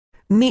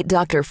Meet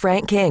Dr.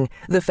 Frank King,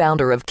 the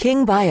founder of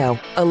King Bio,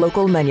 a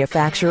local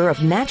manufacturer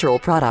of natural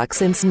products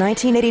since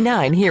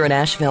 1989 here in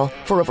Asheville.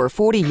 For over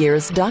 40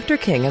 years, Dr.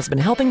 King has been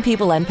helping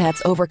people and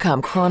pets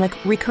overcome chronic,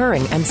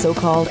 recurring, and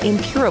so-called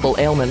incurable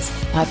ailments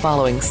by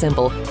following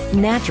simple,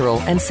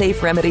 natural, and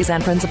safe remedies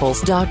and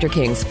principles. Dr.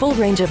 King's full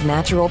range of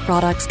natural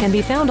products can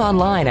be found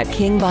online at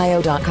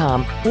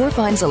kingbio.com or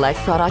find select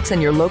products in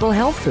your local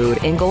health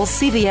food, Ingles,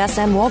 CVS,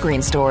 and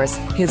Walgreens stores.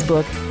 His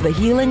book, The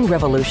Healing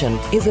Revolution,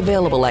 is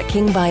available at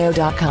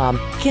kingbio.com,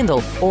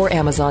 Kindle, or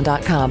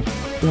Amazon.com.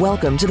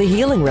 Welcome to the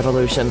Healing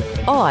Revolution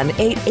on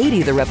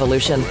 880 The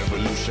Revolution.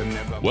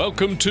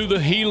 Welcome to the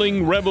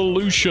Healing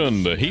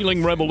Revolution. The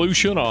Healing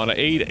Revolution on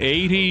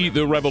 880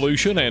 The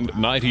Revolution and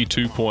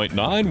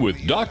 92.9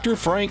 with Dr.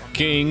 Frank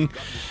King.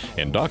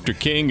 And Dr.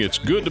 King, it's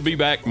good to be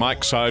back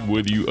Mike's side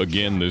with you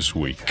again this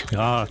week.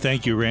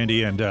 Thank you,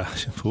 Randy. And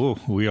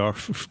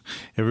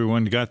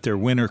everyone got their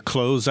winter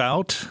clothes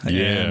out.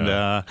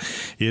 Yeah. And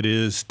it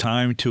is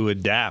time to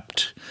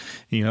adapt.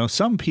 You know,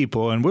 some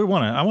people, and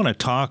I want to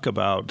talk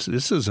about,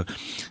 this is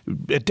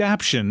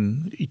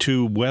adaptation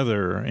to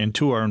weather and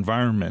to our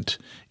environment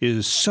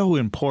is so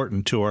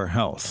important to our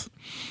health.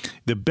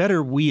 The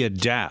better we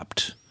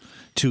adapt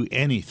to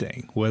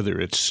anything, whether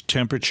it's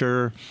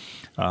temperature,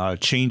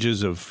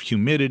 changes of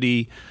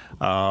humidity,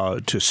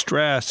 to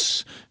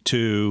stress,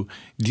 to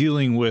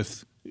dealing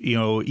with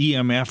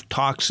EMF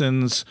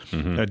toxins,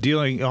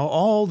 dealing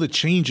all the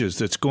changes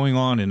that's going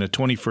on in the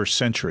 21st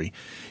century,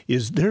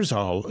 there's a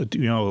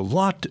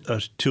lot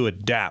to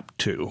adapt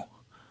to.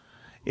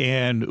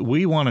 And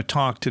we want to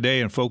talk today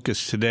and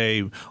focus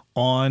today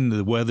on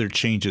the weather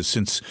changes,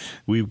 since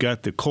we've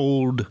got the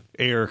cold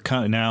air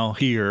now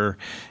here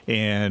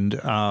and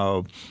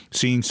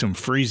seeing some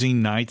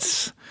freezing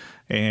nights.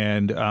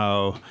 And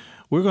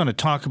we're going to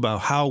talk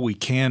about how we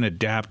can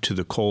adapt to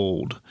the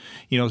cold.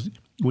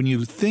 When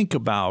you think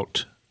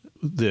about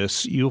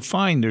this, you'll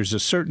find there's a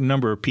certain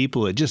number of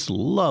people that just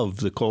love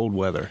the cold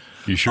weather.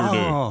 You sure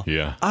do.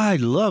 Yeah. I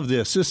love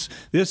this.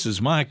 This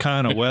is my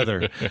kind of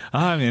weather.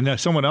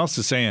 Someone else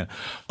is saying,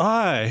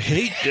 I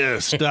hate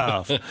this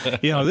stuff.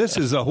 This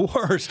is the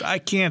worst. I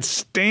can't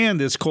stand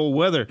this cold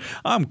weather.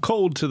 I'm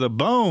cold to the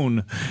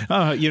bone.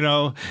 I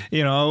got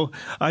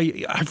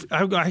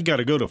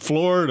to go to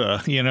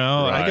Florida. Right.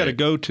 I got to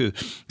go to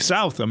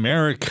South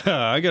America.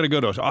 I got to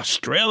go to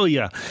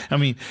Australia. I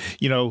mean,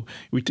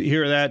 we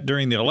hear that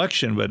during the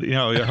election, but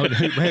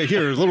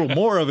hear a little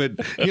more of it,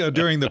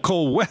 during the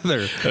cold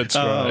weather. That's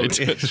right.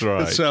 That's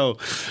right. So,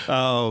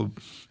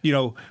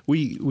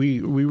 we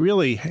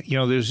really,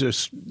 there's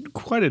just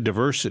quite a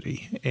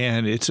diversity,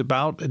 and it's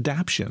about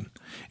adaptation.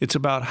 It's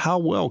about how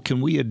well can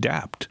we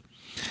adapt.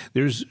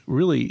 There's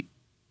really,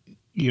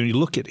 you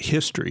look at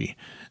history.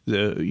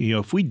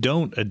 If we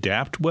don't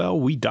adapt well,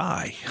 we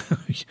die.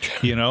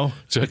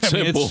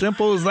 It's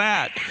simple as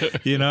that.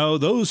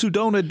 Those who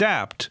don't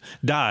adapt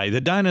die. The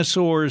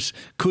dinosaurs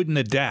couldn't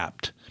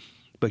adapt,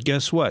 but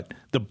guess what?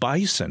 The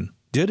bison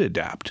did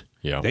adapt.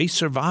 Yeah. They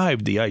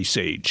survived the Ice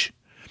Age.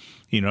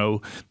 The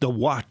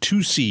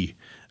Watusi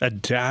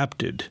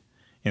adapted,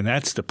 and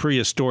that's the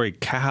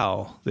prehistoric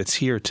cow that's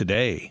here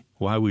today,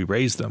 why we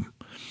raise them.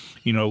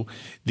 You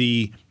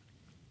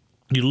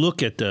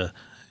look at the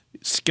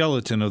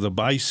skeleton of the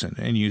bison,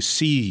 and you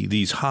see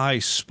these high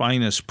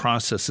spinous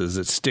processes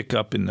that stick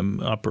up in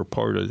the upper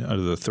part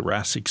of the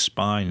thoracic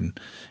spine,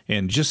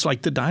 and just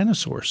like the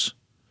dinosaurs,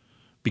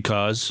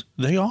 because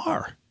they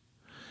are.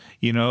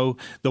 The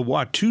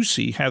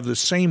Watusi have the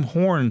same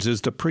horns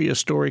as the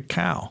prehistoric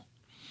cow,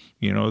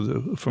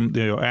 from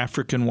the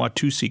African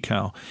Watusi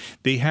cow.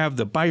 They have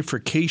the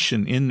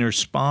bifurcation in their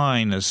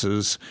spine,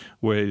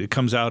 where it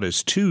comes out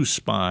as two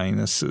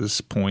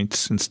spines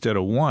points instead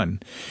of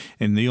one.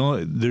 And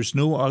there's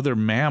no other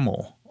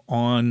mammal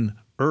on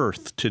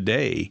Earth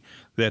today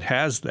that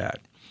has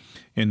that.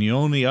 And the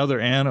only other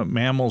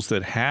mammals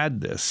that had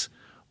this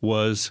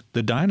was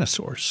the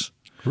dinosaurs.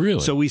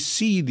 Really? So we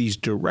see these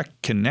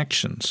direct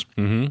connections,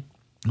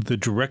 the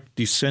direct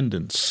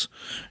descendants,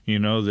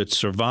 that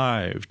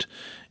survived.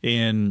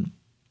 And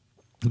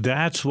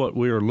that's what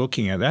we're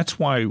looking at. That's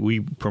why we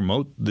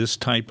promote this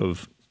type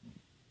of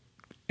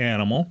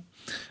animal,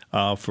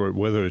 for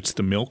whether it's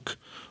the milk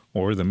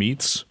or the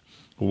meats.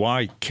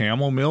 Why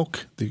camel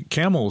milk? Why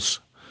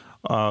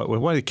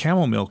the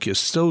camel milk is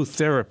so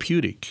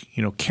therapeutic.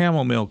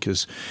 Camel milk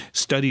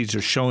studies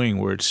are showing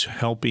where it's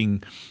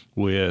helping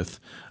with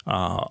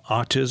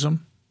autism,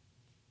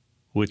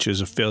 which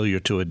is a failure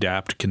to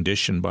adapt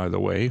condition, by the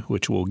way,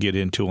 which we'll get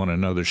into on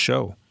another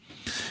show.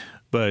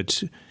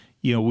 But,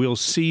 we'll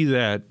see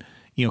that,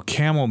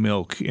 camel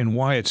milk and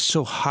why it's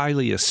so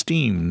highly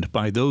esteemed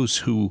by those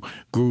who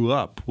grew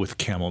up with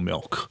camel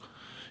milk,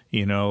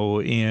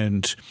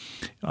 and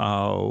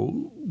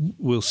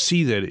we'll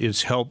see that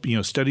it's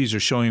studies are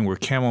showing where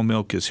camel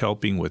milk is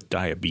helping with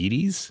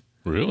diabetes.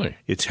 Really?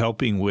 It's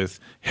helping with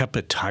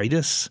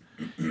hepatitis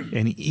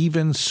and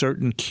even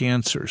certain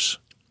cancers.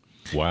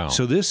 Wow.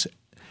 So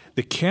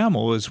the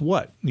camel is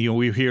what?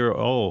 We hear,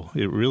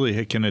 it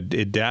really can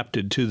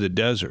adapted to the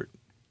desert.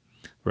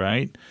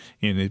 right?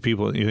 And you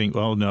think,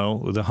 oh,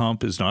 no, the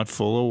hump is not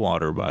full of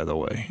water, by the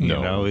way.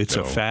 It's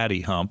a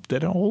fatty hump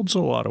that holds a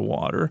lot of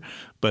water,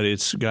 but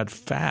it's got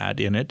fat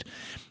in it.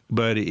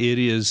 But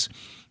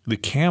the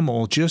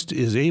camel just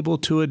is able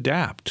to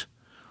adapt.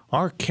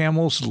 Our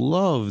camels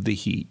love the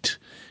heat,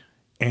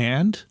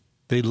 and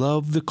they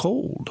love the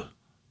cold.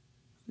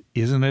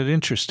 Isn't it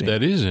interesting?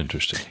 That is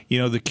interesting.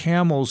 The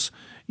camels,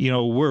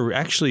 were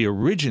actually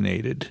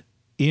originated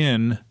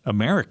in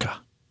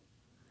America.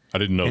 I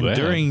didn't know and that.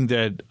 During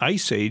that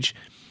ice age,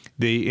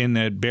 in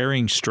that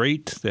Bering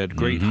Strait, that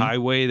great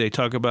highway they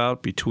talk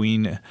about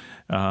between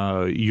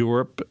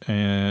Europe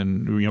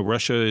and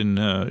Russia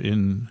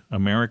in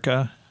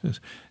America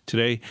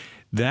today,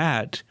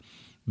 that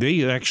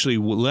they actually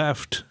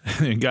left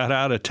and got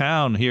out of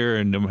town here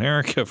in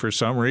America for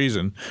some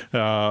reason,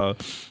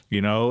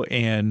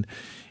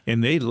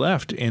 and they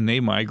left and they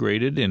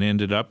migrated and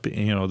ended up,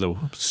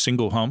 the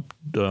single-humped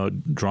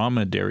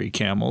dromedary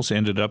camels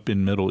ended up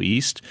in Middle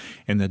East,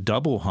 and the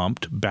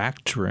double-humped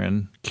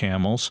Bactrian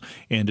camels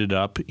ended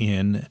up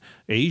in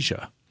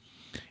Asia.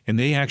 And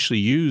they actually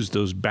used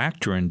those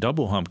Bactrian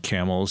double-humped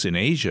camels in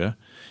Asia.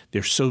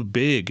 They're so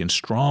big and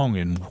strong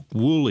and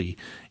woolly,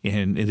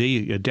 and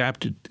they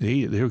adapted.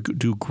 They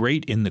do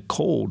great in the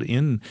cold,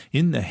 in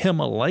the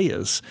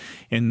Himalayas,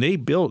 and they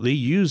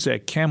used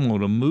that camel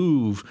to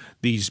move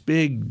these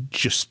big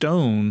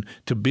stone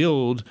to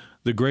build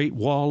the Great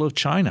Wall of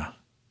China.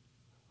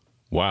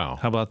 Wow.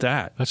 How about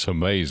that? That's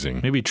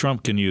amazing. Maybe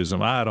Trump can use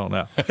them. I don't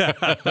know.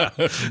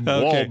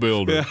 Wall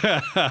builder.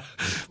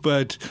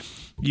 But,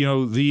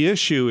 the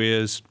issue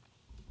is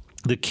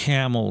the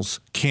camels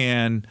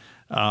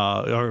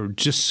are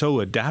just so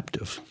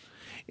adaptive.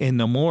 And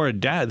the more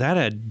that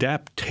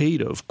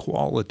adaptative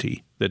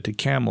quality that the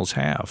camels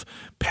have,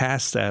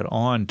 pass that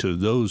on to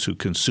those who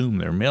consume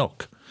their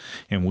milk.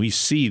 And we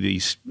see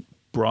these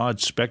broad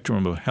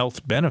spectrum of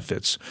health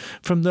benefits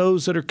from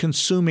those that are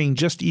consuming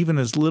just even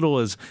as little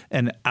as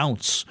an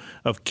ounce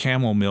of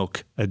camel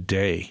milk a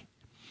day,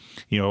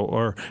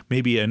 or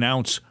maybe an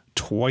ounce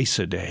twice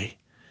a day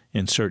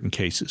in certain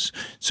cases.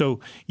 So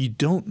you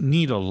don't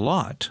need a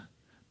lot,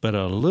 but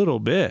a little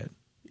bit.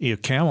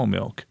 Camel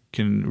milk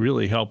can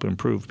really help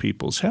improve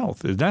people's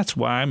health. And that's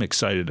why I'm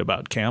excited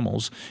about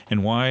camels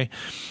and why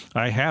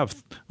I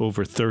have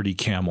over 30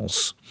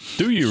 camels.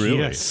 Do you really?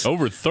 Yes.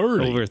 Over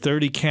 30? Over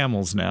 30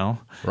 camels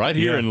now. Right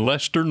here in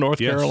Leicester, North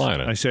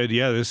Carolina. I said,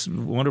 this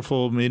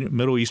wonderful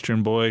Middle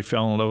Eastern boy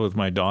fell in love with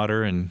my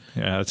daughter, and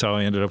that's how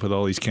I ended up with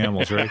all these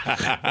camels, right?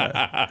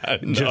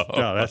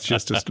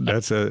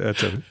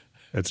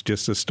 That's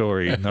just a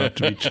story.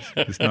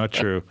 It's not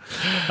true.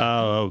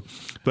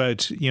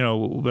 But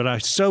I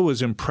so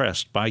was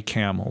impressed by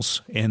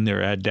camels and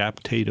their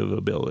adaptative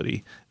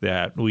ability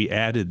that we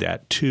added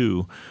that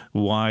to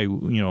why,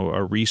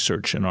 our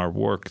research and our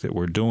work that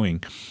we're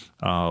doing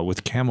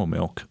with camel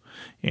milk.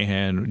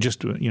 And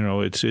just,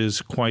 it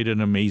is quite an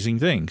amazing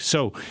thing.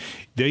 So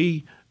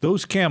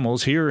those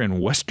camels here in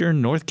Western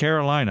North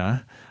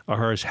Carolina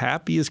are as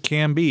happy as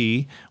can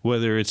be,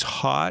 whether it's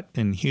hot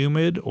and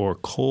humid or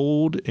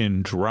cold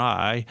and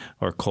dry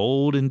or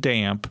cold and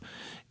damp.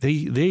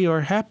 They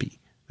are happy.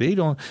 They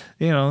don't,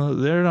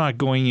 they're not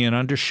going in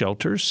under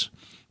shelters.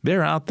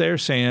 They're out there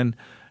saying,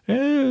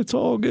 it's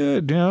all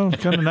good,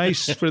 kind of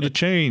nice for the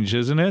change,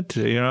 isn't it?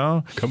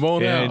 Come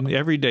on out. And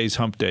every day's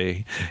hump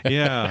day.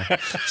 Yeah.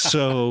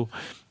 So,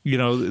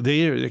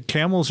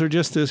 camels are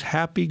just as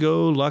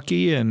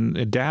happy-go-lucky and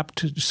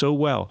adapt so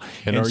well.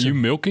 And are you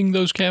milking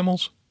those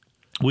camels?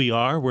 We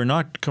are. We're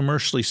not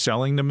commercially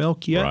selling the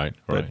milk yet. Right.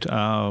 But,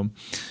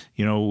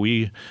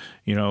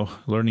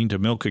 learning to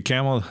milk a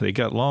camel, they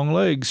got long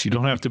legs. You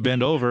don't have to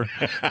bend over.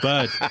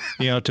 But,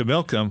 to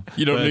milk them.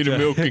 You don't need a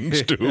milking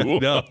stool.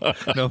 No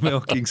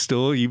milking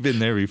stool. You've been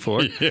there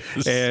before.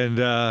 Yes. And,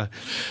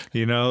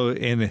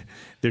 and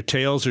their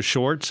tails are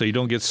short, so you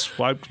don't get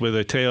swiped with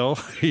a tail.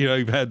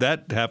 You've had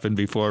that happen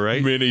before,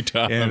 right? Many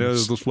times. And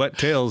those wet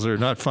tails are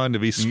not fun to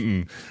be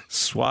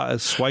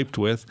swiped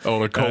with.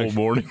 On a cold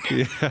morning.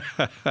 Yeah.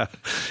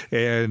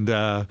 And,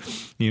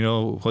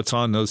 what's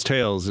on those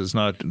tails is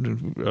not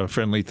a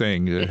friendly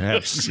thing to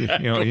have,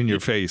 in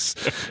your face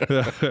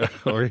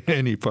or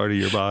any part of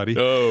your body.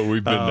 Oh,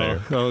 we've been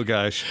there. Oh,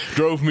 gosh.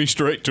 Drove me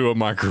straight to a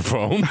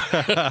microphone.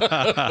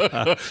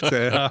 Forget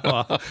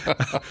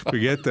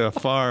the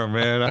farm,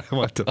 man. I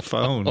want the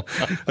phone,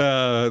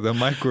 the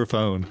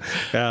microphone.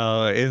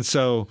 And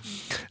so,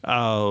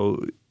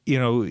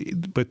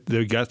 but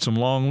they got some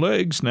long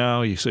legs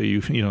now. So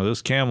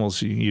those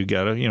camels, you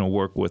got to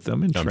work with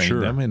them and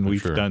train them, and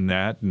we've done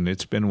that, and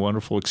it's been a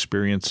wonderful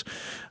experience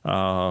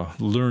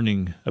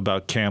learning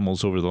about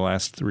camels over the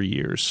last 3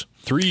 years.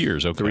 3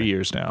 years, okay. 3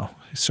 years now.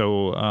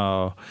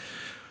 So.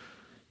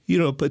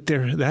 But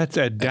that's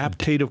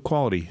adaptative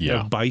quality.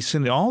 Yeah.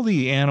 Bison, all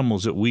the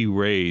animals that we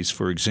raise,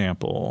 for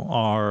example,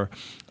 are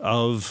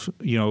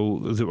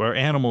are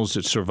animals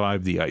that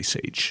survived the Ice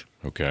Age.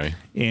 Okay.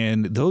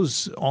 And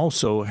those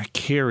also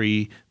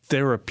carry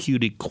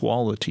therapeutic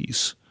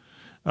qualities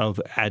of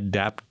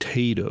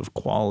adaptative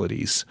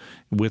qualities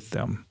with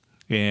them.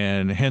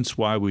 and hence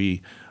why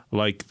we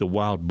like the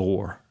wild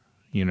boar,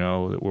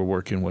 that we're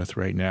working with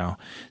right now.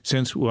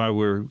 Since why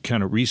we're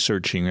kind of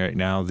researching right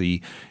now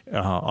the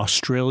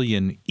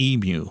Australian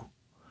emu.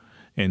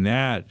 And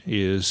that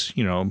is,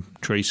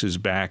 traces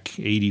back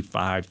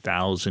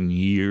 85,000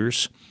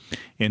 years.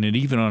 And it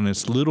even on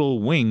its little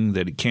wing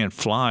that it can't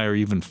fly or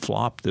even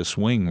flop this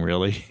wing,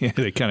 really.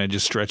 They kind of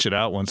just stretch it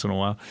out once in a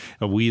while,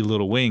 a wee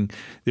little wing.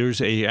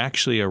 There's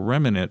actually a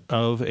remnant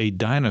of a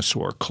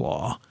dinosaur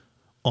claw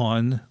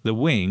on the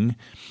wing,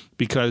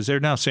 because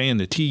they're now saying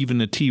that even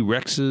the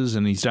T-Rexes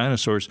and these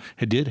dinosaurs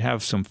did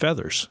have some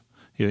feathers.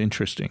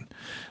 Interesting.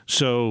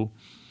 So,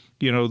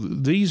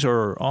 these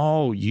are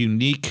all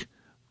unique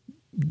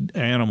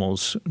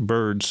animals,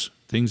 birds,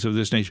 things of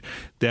this nature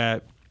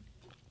that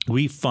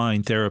we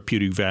find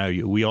therapeutic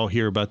value. We all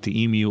hear about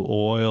the emu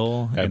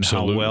oil and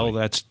how well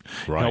that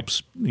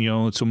helps.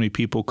 So many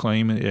people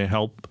claim it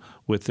help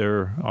with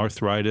their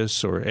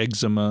arthritis or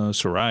eczema,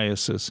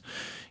 psoriasis.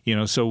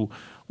 So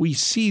we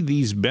see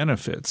these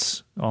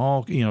benefits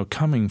all,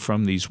 coming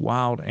from these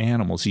wild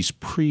animals, these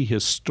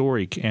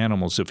prehistoric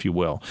animals, if you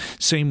will.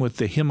 Same with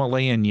the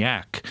Himalayan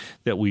yak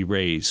that we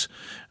raise.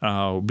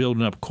 We're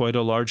building up quite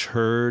a large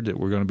herd that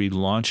we're going to be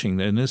launching.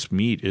 And this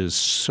meat is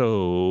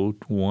so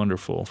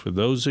wonderful. For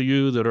those of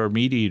you that are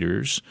meat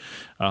eaters,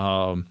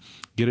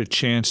 get a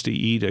chance to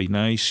eat a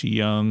nice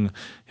young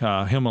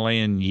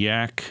Himalayan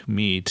yak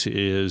meat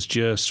is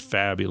just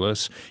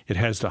fabulous. It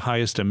has the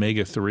highest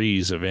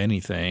omega-3s of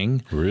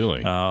anything.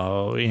 Really?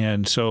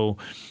 And so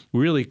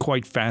really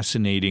quite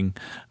fascinating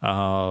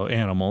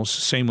animals.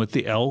 Same with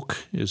the elk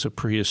is a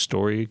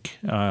prehistoric.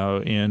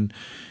 And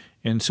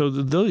so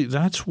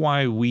that's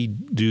why we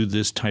do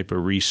this type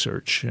of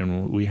research.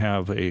 And we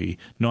have a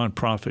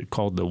nonprofit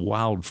called the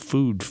Wild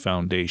Food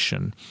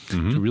Foundation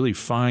to really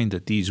find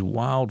that these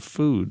wild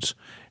foods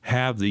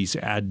have these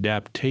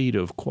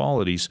adaptative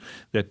qualities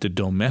that the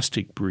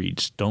domestic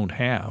breeds don't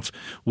have.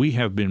 We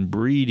have been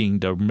breeding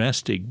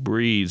domestic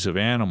breeds of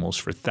animals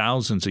for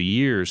thousands of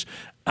years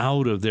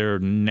out of their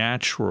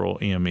natural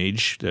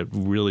image that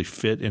really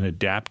fit and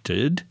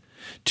adapted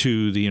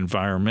to the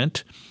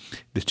environment,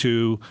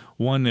 to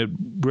one that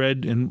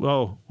bred and,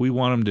 we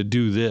want them to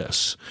do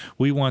this.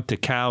 We want the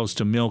cows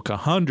to milk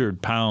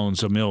 100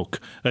 pounds of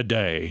milk a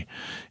day.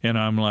 And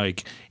I'm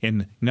like,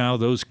 and now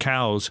those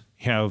cows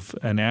have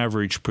an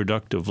average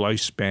productive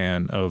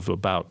lifespan of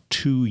about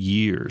 2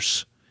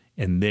 years.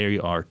 And they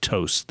are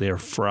toast. They're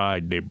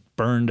fried. They're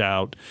burned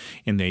out,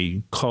 and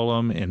they cull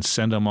them and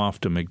send them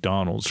off to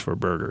McDonald's for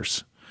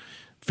burgers.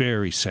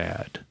 Very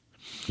sad.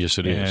 Yes,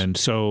 it is. And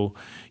so,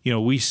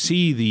 we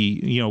see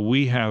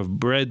we have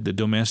bred the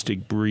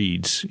domestic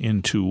breeds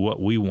into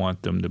what we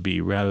want them to be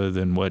rather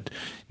than what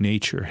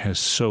nature has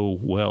so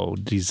well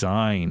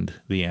designed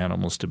the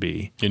animals to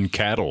be. In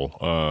cattle,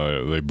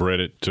 they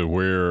bred it to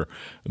where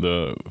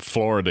the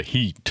Florida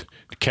heat,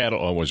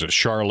 cattle, was it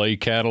Charolais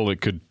cattle that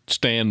could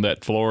stand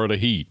that Florida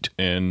heat?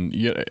 And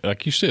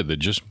like you said,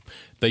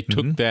 they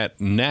took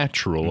that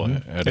natural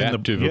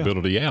adaptive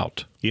ability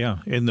out. Yeah,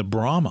 and the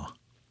Brahma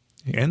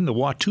and the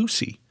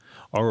Watusi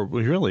are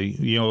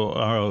really,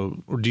 are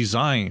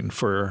designed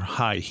for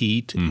high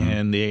heat,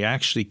 and they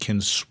actually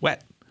can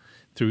sweat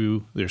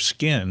through their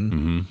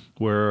skin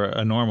where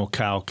a normal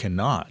cow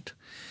cannot.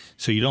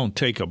 So you don't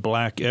take a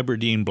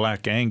Aberdeen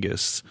Black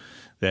Angus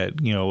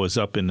that was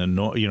up in the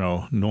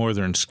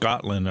northern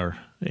Scotland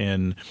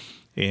and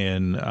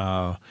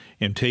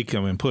take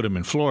them and put them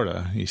in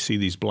Florida. You see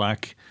these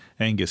Black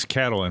Angus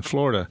cattle in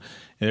Florida,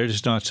 and they're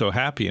just not so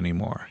happy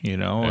anymore,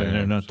 and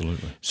they're not.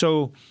 Absolutely.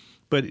 So.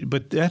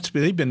 But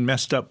they've been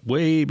messed up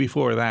way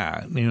before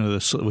that,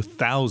 with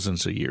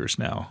thousands of years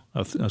now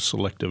of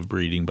selective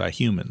breeding by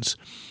humans.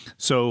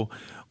 So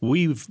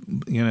we've,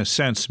 in a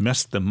sense,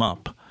 messed them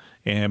up.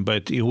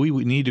 But we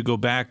need to go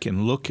back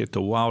and look at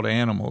the wild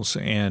animals,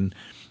 and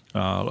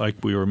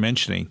like we were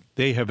mentioning,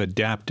 they have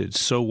adapted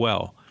so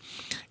well.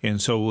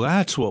 And so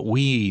that's what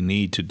we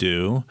need to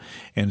do.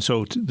 And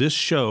so this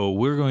show,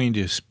 we're going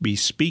to be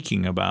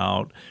speaking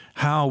about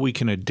how we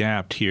can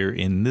adapt here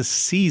in this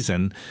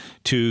season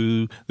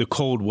to the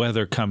cold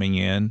weather coming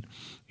in,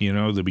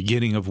 the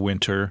beginning of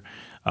winter,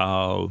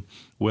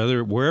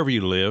 wherever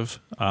you live,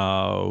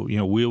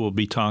 we will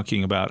be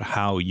talking about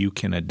how you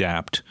can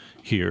adapt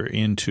here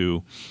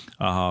into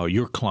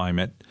your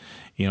climate.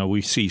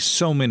 We see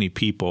so many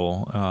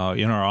people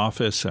in our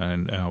office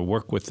and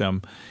work with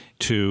them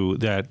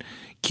that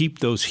keep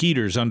those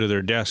heaters under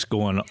their desk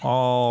going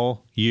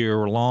all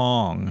year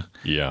long.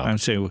 Yeah.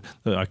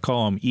 I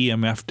call them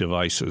EMF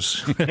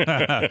devices,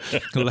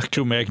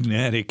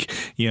 electromagnetic,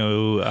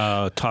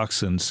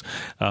 toxins.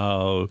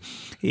 And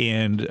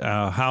in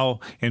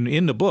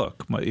the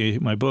book,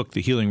 my book,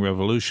 The Healing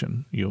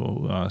Revolution,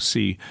 you'll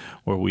see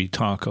where we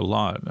talk a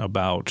lot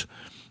about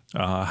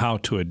how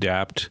to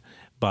adapt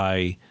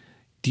by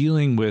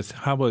dealing with,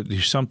 how about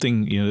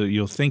something,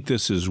 you'll think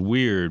this is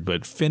weird,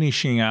 but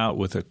finishing out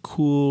with a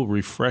cool,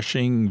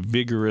 refreshing,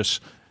 vigorous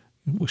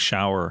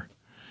shower.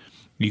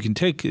 You can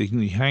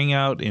hang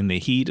out in the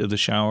heat of the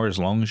shower as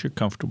long as you're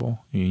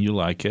comfortable and you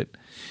like it.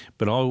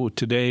 But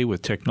today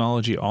with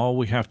technology, all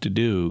we have to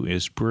do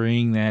is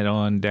bring that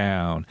on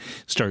down.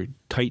 Start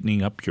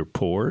tightening up your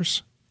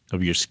pores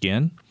of your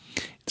skin.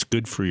 It's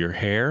good for your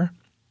hair.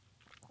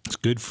 It's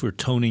good for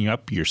toning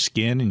up your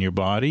skin and your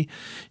body.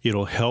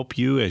 It'll help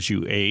you as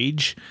you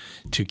age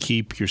to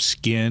keep your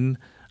skin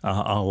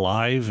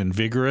alive and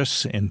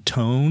vigorous and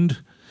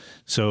toned.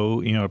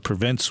 So, it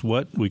prevents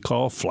what we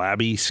call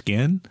flabby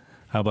skin.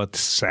 How about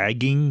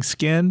sagging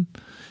skin?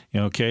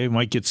 Okay, it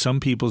might get some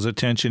people's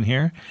attention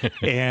here.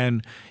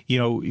 And,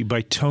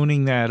 by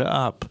toning that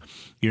up,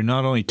 you're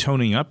not only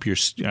toning up your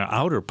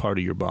outer part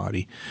of your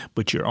body,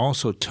 but you're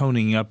also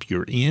toning up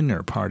your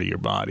inner part of your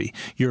body.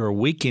 You're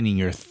awakening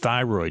your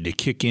thyroid to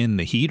kick in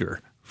the heater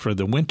for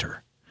the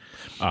winter.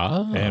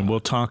 And we'll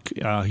talk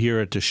here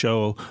at the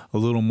show a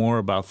little more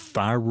about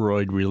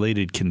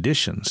thyroid-related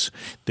conditions.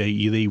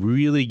 They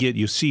really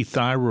you see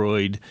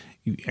thyroid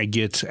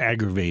gets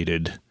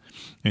aggravated,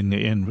 and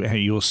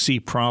you'll see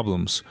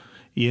problems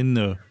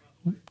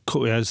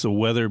as the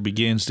weather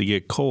begins to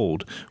get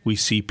cold. We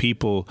see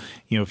people,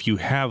 if you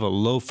have a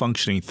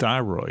low-functioning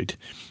thyroid,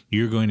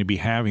 you're going to be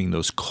having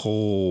those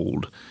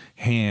cold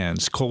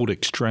hands, cold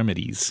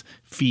extremities,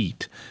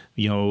 feet.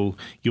 You'll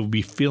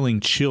be feeling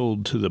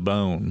chilled to the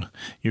bone.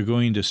 You're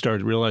going to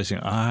start realizing,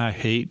 I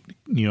hate,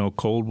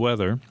 cold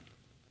weather.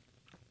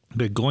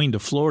 But going to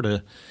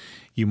Florida,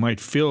 you might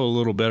feel a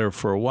little better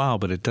for a while,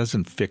 but it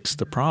doesn't fix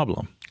the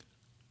problem.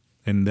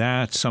 And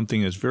that's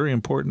something that's very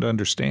important to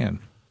understand.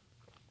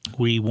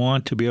 We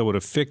want to be able to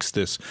fix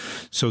this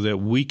so that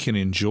we can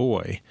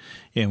enjoy.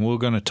 And we're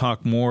going to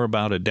talk more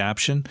about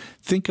adaptation.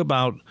 Think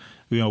about,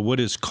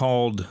 what is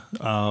called,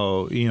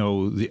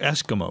 the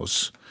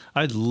Eskimos.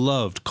 I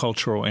loved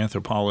cultural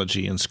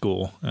anthropology in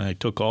school. I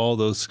took all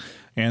those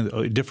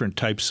different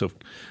types of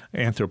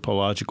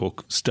anthropological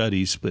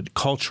studies, but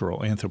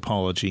cultural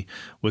anthropology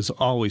was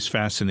always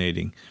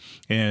fascinating.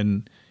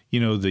 And,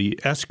 the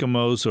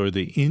Eskimos or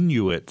the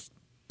Inuit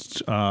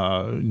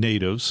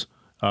natives,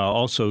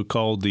 also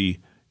called the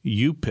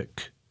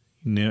Yupik,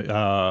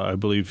 I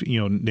believe,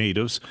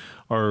 natives,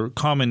 are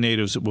common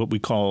natives of what we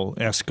call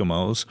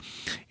Eskimos,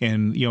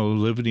 and,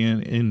 lived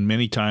in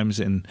many times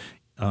in,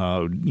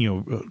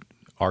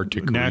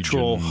 Arctic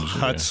natural regions,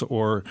 huts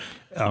or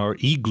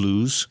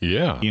igloos.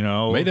 Yeah.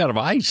 Made out of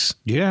ice.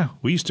 Yeah.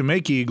 We used to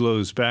make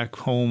igloos back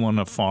home on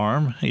a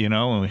farm,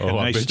 and we had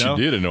I nice bet snow.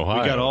 you did in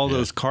Ohio. We got all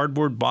those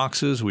cardboard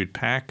boxes. We'd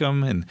pack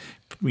them and,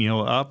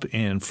 up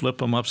and flip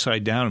them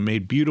upside down and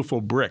made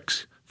beautiful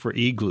bricks for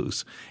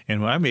igloos.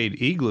 And when I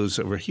made igloos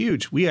that were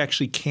huge, we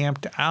actually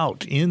camped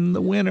out in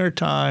the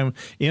wintertime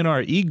in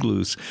our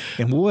igloos.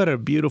 And what a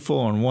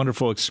beautiful and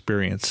wonderful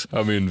experience.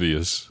 I'm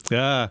envious.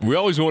 We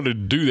always wanted to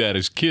do that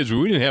as kids, but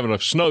we didn't have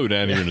enough snow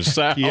down here in the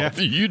South. Yeah.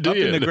 You did. Up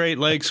in the Great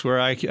Lakes where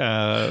I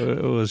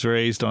was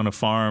raised on a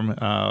farm,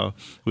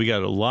 we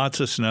got lots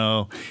of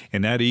snow,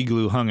 and that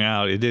igloo hung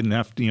out. It didn't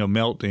have to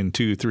melt in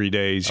 2-3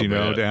 days,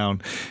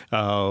 down.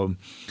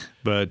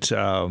 But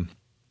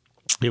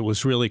it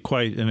was really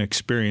quite an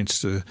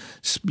experience to,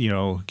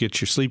 get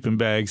your sleeping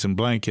bags and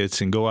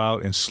blankets and go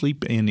out and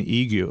sleep in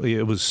the igloo.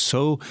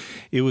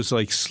 It was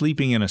like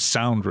sleeping in a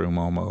sound room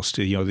almost.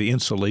 The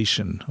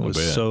insulation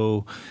was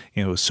so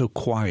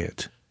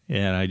quiet.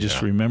 And I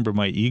just remember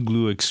my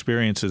igloo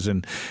experiences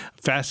and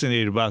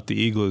fascinated about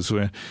the igloos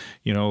when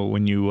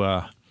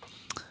you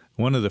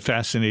one of the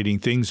fascinating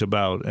things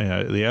about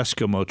the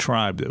Eskimo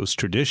tribe that was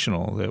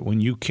traditional, that when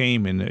you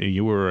came and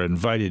you were an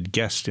invited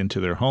guest into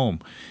their home,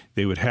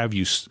 they would have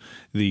you,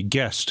 the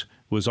guest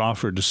was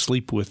offered to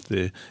sleep with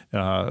the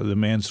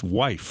man's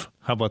wife.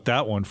 How about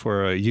that one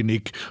for a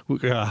unique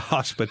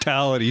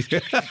hospitality?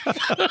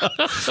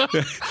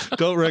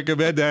 Don't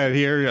recommend that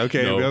here.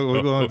 Okay, no.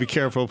 We're going to be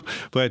careful.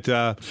 But,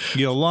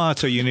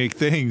 lots of unique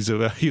things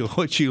about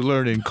what you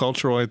learn in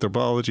cultural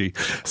anthropology.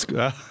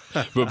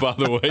 But by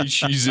the way,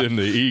 she's in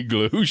the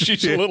igloo.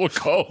 She's a little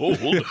cold.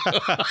 Maybe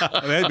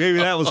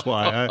that was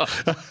why.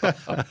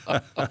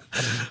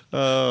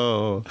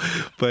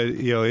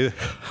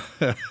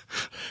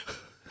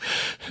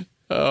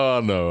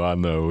 Oh, no, I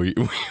know.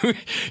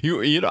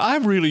 I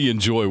really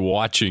enjoy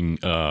watching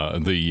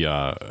the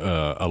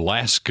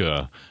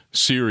Alaska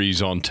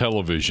series on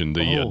television,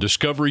 the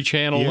Discovery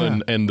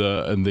Channel, and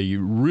the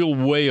real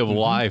way of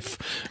life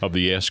of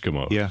the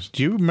Eskimos. Yeah.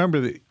 Do you remember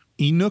the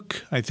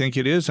Inuk? I think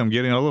it is. I'm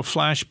getting a little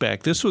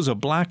flashback. This was a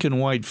black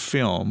and white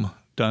film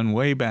done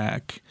way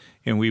back,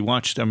 and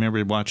I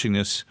remember watching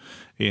this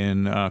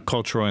in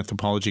cultural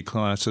anthropology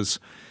classes,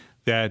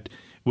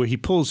 where he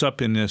pulls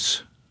up in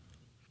this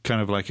kind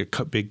of like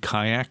a big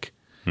kayak,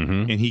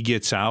 and he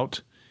gets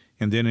out,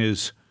 and then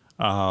his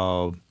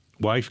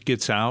wife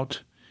gets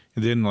out,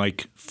 and then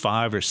like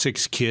 5 or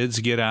 6 kids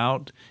get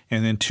out,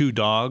 and then 2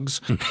 dogs.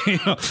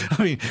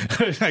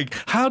 Like,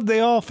 how'd they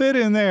all fit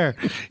in there?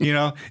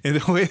 And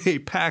the way they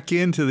pack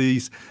into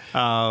these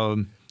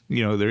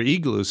their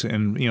igloos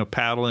and,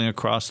 paddling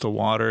across the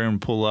water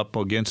and pull up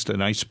against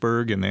an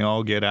iceberg, and they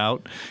all get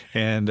out.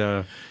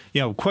 And,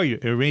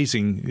 quite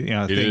amazing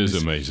things. It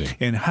is amazing.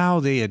 And how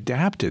they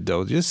adapted,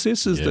 though. This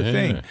is the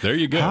thing. There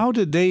you go. How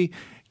did they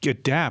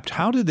adapt?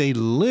 How did they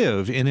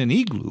live in an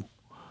igloo?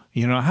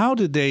 How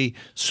did they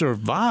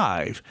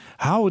survive?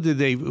 How did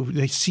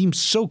they seem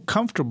so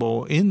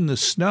comfortable in the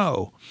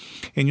snow?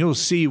 And you'll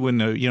see when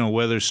the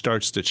weather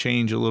starts to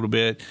change a little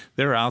bit,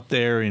 they're out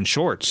there in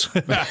shorts,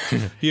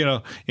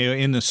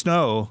 in the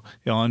snow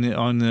on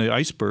the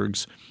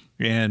icebergs,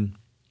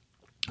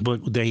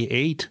 but they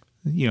ate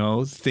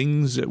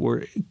things that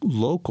were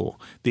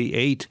local. They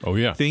ate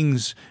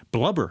things,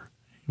 blubber.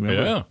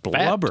 Remember? Yeah,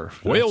 blubber,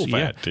 whale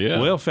fat,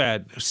 whale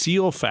fat,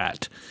 seal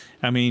fat.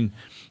 I mean,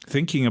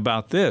 thinking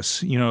about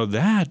this,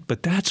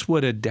 but that's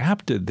what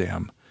adapted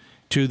them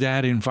to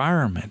that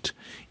environment,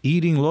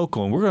 eating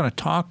local. And we're going to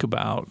talk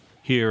about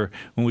here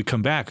when we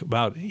come back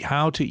about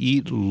how to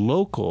eat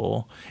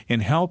local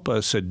and help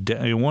us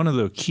one of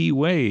the key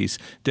ways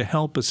to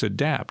help us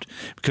adapt.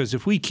 Because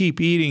if we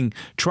keep eating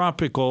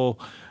tropical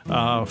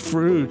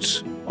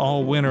fruits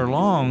all winter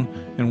long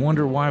and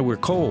wonder why we're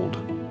cold,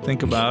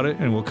 think about it,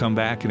 and we'll come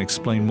back and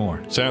explain more.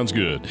 Sounds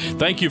good.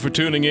 Thank you for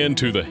tuning in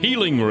to The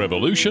Healing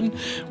Revolution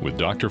with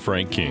Dr.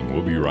 Frank King.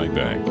 We'll be right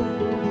back.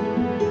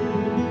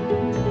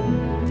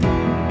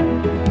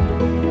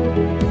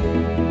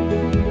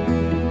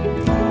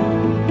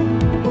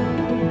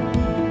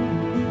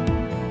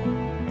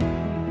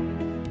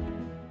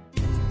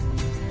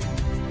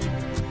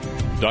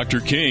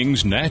 Dr.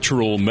 King's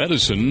Natural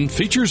Medicine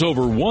features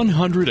over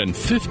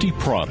 150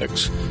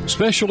 products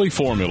specially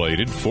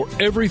formulated for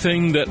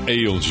everything that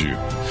ails you,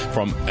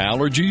 from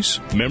allergies,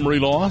 memory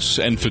loss,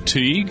 and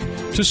fatigue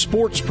to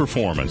sports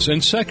performance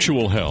and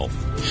sexual health.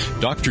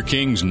 Dr.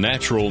 King's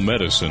Natural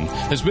Medicine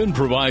has been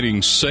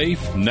providing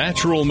safe,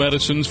 natural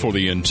medicines for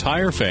the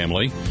entire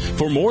family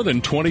for more than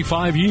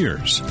 25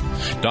 years.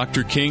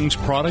 Dr. King's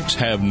products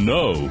have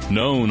no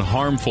known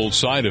harmful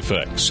side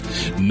effects,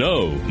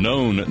 no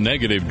known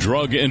negative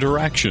drug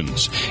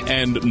interactions,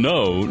 and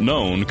no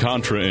known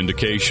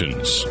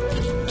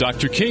contraindications.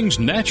 Dr. King's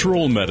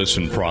Natural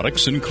Medicine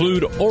products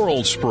include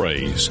oral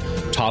sprays,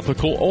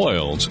 topical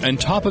oils, and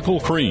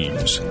topical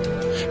creams.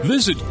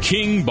 Visit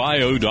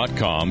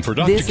kingbio.com for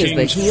Dr. This King's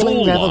is the Healing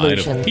full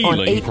Revolution line of on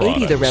healing 880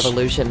 products. The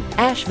Revolution,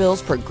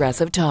 Asheville's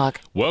Progressive Talk.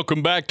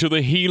 Welcome back to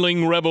the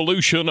Healing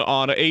Revolution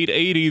on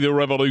 880 The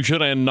Revolution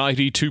and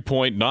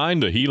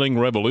 92.9 The Healing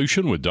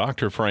Revolution with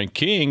Dr. Frank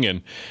King.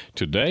 And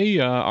today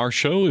our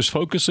show is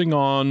focusing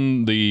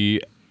on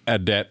the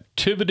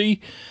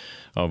adaptivity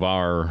of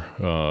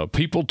our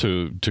people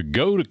to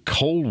go to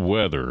cold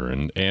weather.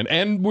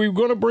 And we're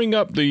going to bring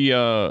up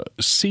the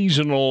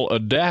seasonal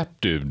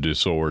adaptive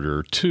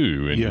disorder,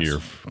 too, in here,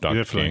 Dr.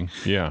 Definitely.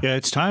 King. Yeah,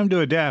 it's time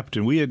to adapt,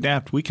 and we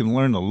adapt. We can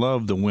learn to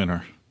love the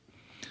winter.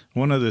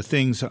 One of the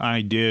things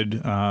I did,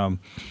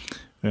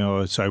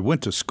 is I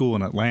went to school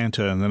in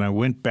Atlanta, and then I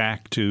went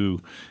back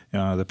to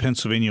the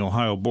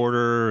Pennsylvania-Ohio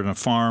border and a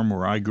farm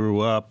where I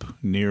grew up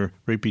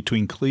right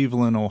between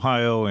Cleveland,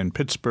 Ohio, and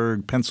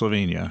Pittsburgh,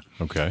 Pennsylvania.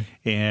 Okay.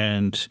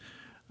 And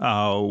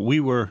I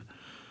was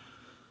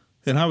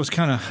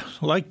kind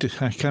of liked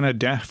it. I kind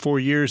of 4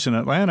 years in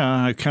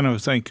Atlanta. I kind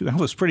of think that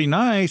was pretty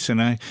nice,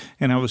 and I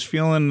was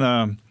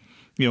feeling.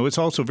 It's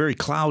also very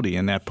cloudy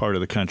in that part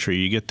of the country.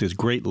 You get this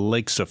Great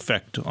Lakes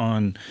effect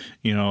on,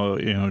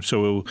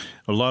 so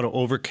a lot of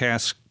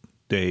overcast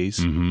days.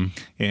 Mm-hmm.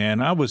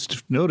 And I was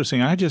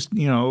noticing I just,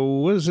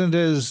 wasn't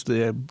as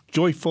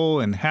joyful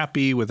and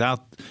happy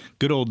without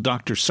good old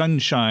Dr.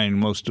 Sunshine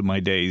most of my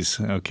days.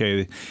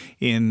 Okay.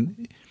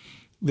 And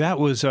that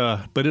was,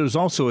 but it was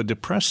also a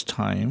depressed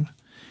time.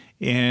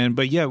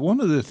 But one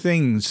of the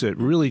things that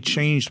really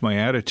changed my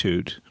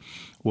attitude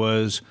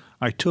was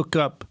I took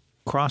up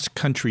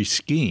cross-country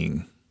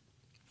skiing.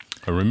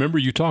 I remember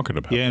you talking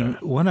about that. And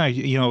when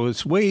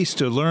it's ways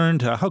to learn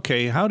to, how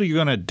are you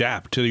going to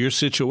adapt to your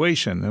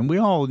situation? And we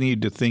all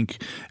need to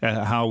think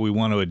how we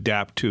want to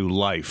adapt to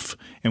life.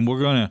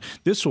 And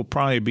this will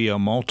probably be a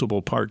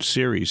multiple-part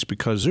series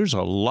because there's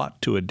a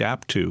lot to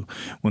adapt to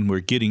when we're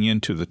getting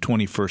into the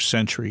 21st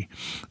century.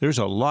 There's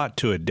a lot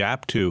to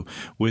adapt to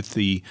with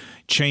the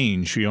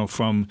change,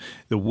 from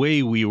the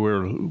way we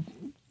were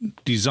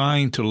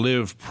designed to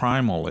live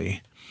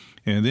primally.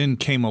 And then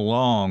came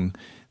along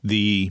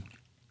the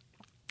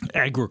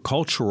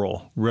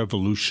agricultural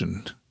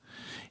revolution.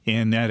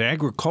 And that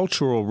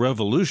agricultural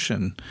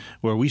revolution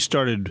where we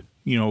started,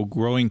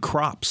 growing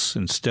crops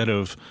instead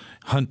of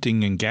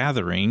hunting and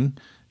gathering,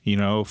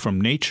 from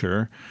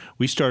nature,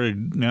 we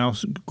started now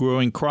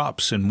growing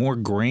crops and more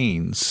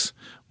grains,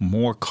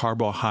 more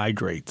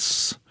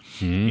carbohydrates,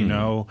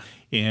 more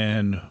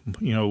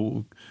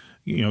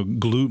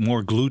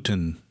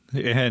gluten.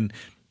 And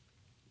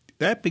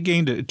that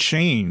began to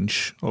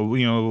change, a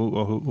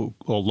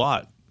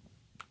lot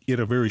in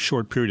a very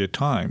short period of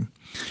time.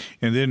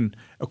 And then,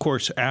 of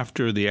course,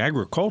 after the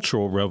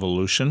agricultural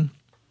revolution,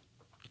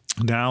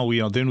 now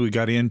we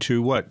got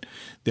into what?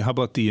 How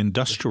about the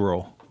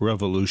industrial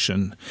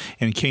revolution,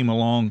 and came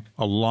along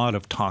a lot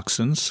of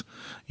toxins,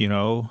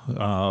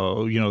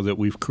 that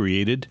we've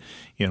created,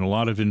 and a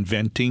lot of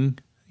inventing,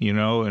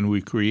 and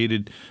we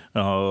created a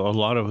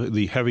lot of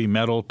the heavy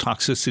metal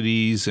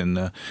toxicities and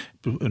the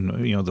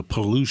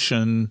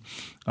pollution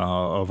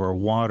of our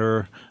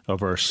water,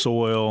 of our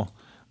soil,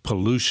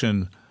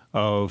 pollution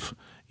of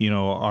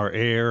our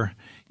air.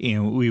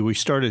 And we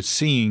started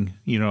seeing,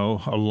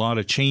 a lot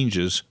of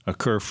changes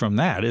occur from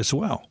that as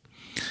well.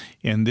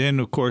 And then,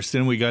 of course,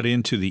 we got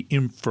into the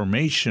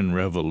information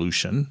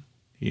revolution,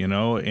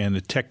 and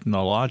the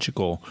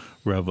technological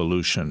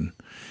revolution.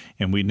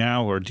 And we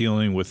now are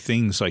dealing with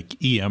things like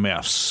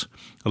EMFs,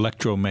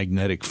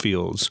 electromagnetic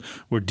fields.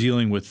 We're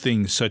dealing with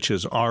things such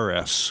as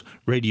RFs,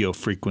 radio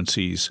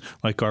frequencies,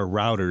 like our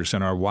routers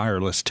and our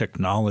wireless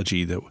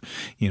technology that,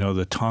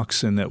 the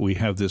toxin that we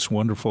have this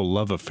wonderful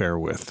love affair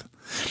with.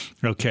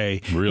 Okay.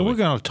 Really? And we're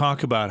going to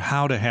talk about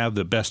how to have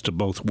the best of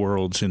both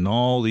worlds in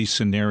all these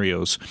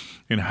scenarios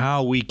and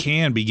how we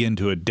can begin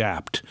to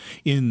adapt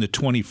in the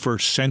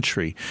 21st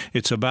century.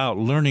 It's about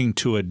learning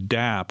to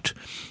adapt.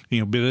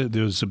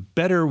 The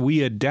better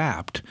we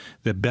adapt,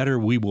 the better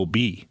we will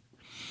be.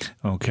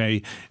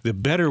 Okay, the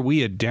better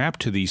we adapt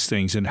to these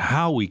things and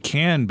how we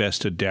can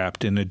best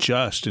adapt and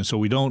adjust, and so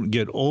we don't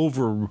get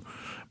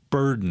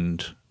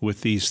overburdened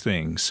with these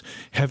things.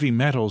 Heavy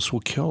metals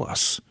will kill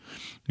us.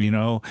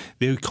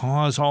 They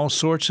cause all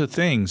sorts of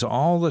things,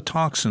 all the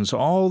toxins,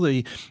 all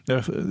the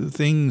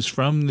things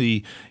from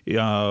the,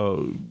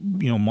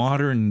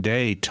 modern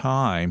day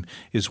time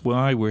is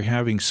why we're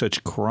having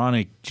such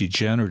chronic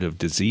degenerative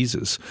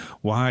diseases,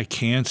 why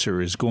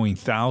cancer is going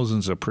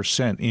thousands of %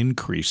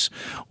 increase,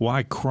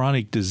 why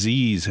chronic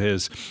disease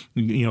has,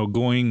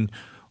 going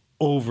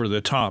over the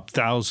top,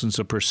 thousands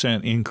of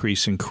 %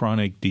 increase in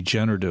chronic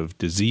degenerative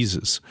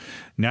diseases.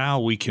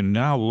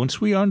 Once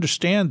we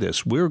understand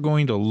this, we're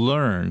going to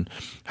learn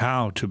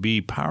how to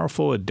be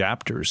powerful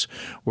adapters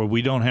where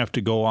we don't have to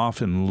go off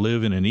and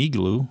live in an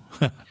igloo.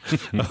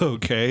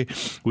 Okay.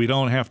 We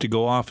don't have to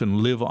go off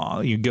and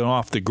get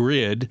off the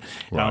grid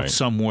out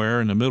somewhere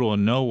in the middle of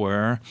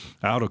nowhere,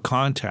 out of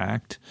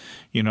contact.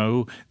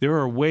 There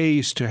are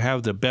ways to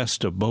have the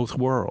best of both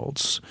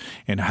worlds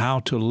and how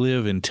to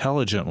live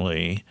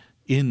intelligently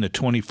in the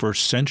 21st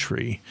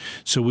century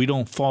so we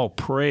don't fall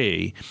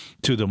prey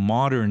to the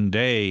modern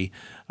day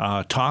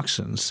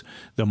toxins,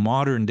 the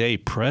modern day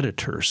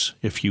predators,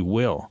 if you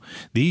will.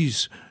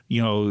 These,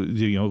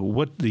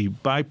 what the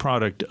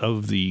byproduct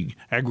of the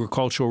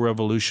agricultural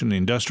revolution, the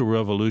industrial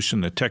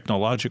revolution, the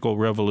technological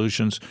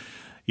revolutions,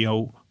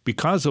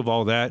 because of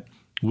all that,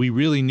 we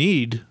really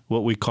need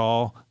what we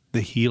call the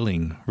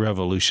healing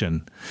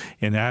revolution.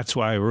 And that's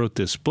why I wrote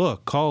this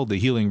book called The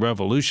Healing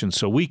Revolution,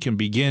 so we can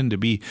begin to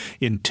be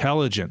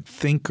intelligent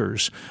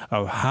thinkers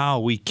of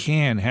how we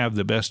can have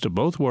the best of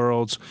both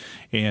worlds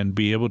and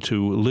be able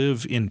to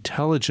live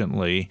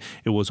intelligently.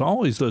 It was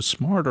always those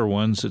smarter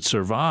ones that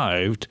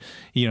survived,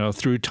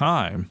 through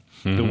time.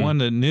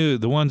 Mm-hmm.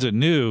 The ones that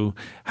knew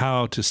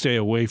how to stay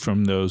away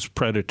from those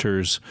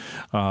predators,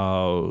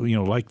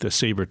 like the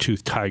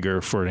saber-toothed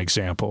tiger, for an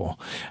example,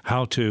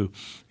 how to,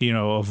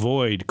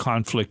 avoid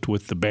conflict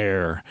with the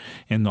bear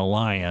and the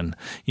lion,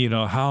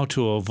 how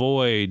to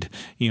avoid,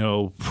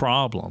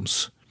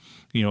 problems,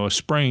 a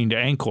sprained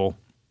ankle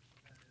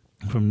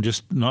from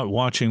just not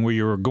watching where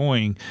you were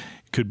going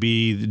could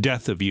be the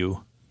death of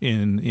you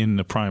in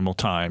the primal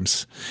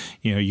times.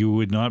 You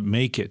would not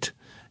make it.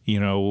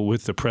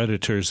 With the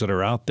predators that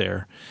are out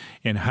there,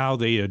 and how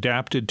they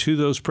adapted to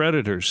those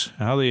predators,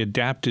 how they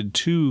adapted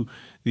to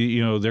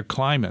their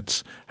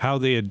climates, how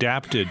they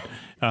adapted.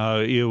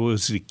 It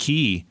was the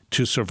key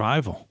to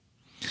survival.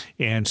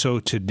 And so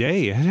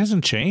today it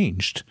hasn't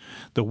changed.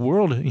 The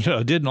world,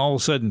 didn't all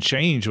of a sudden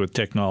change with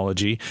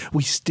technology.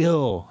 We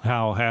still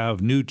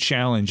have new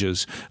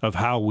challenges of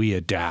how we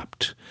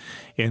adapt.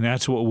 And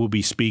that's what we'll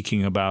be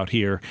speaking about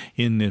here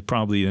in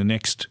probably the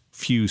next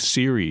few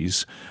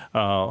series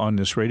on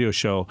this radio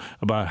show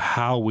about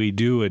how we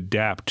do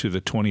adapt to the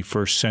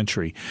 21st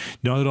century,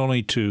 not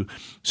only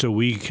so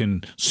we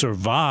can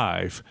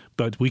survive,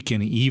 but we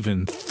can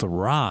even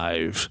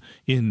thrive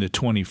in the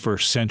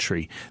 21st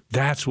century.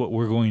 That's what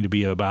we're going to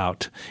be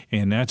about,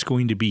 and that's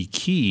going to be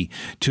key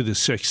to the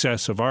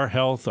success of our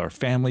health, our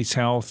family's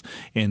health,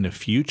 and the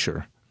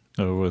future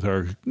with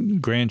our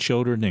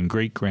grandchildren and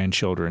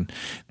great-grandchildren.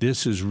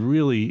 This is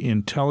really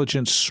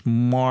intelligent,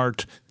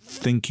 smart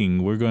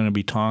thinking. We're going to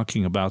be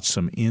talking about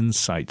some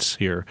insights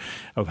here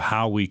of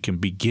how we can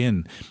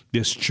begin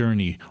this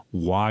journey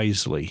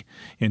wisely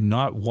and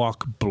not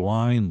walk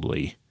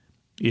blindly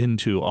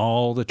into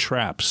all the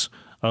traps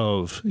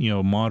of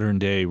modern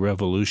day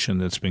revolution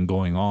that's been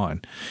going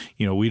on.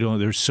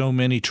 There's so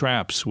many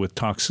traps with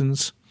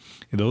toxins.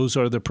 Those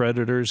are the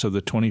predators of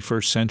the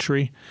 21st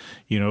century,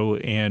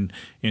 and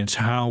it's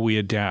how we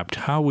adapt,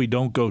 how we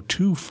don't go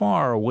too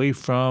far away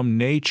from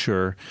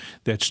nature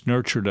that's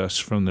nurtured us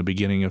from the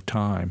beginning of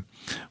time.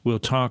 We'll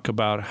talk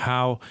about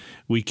how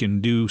we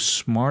can do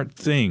smart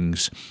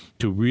things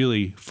to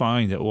really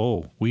find that,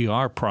 we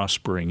are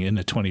prospering in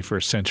the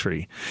 21st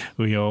century,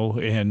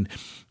 and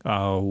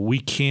we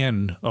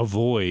can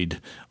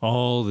avoid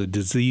all the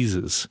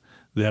diseases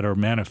that are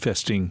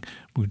manifesting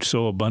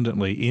so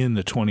abundantly in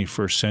the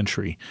 21st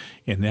century.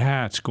 And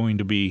that's going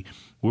to be,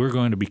 we're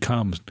going to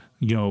become,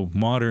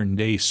 modern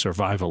day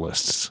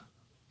survivalists.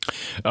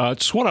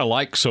 It's what I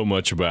like so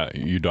much about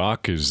you,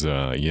 Doc, is,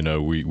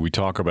 we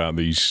talk about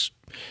these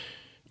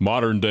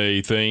modern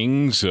day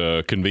things,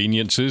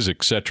 conveniences,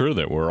 etc.,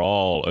 that we're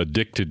all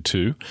addicted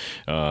to.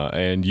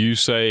 And you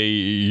say,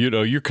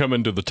 you're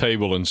coming to the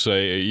table and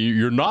say,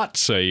 you're not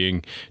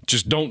saying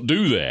just don't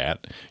do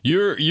that.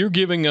 You're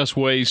giving us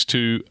ways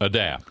to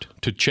adapt,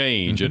 to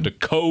change, and to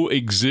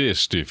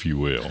coexist, if you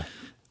will.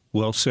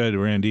 Well said,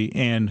 Randy.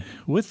 And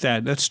with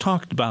that, let's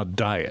talk about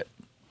diet.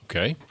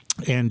 Okay.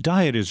 And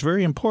diet is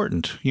very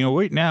important.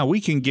 Right now we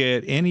can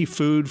get any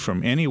food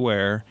from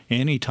anywhere,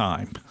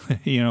 anytime.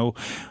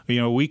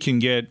 We can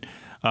get,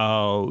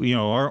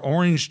 our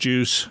orange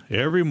juice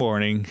every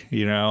morning,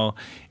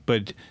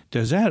 But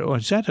is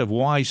that a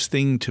wise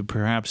thing to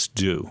perhaps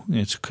do?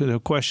 It's the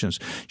questions.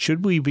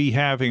 Should we be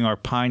having our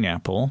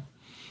pineapple?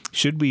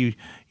 Should we,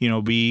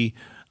 be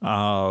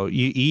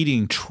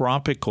eating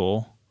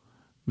tropical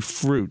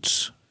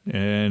fruits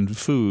and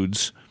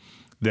foods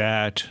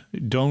that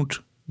don't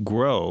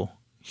grow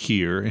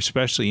here,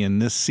 especially in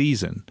this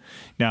season?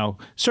 Now,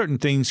 certain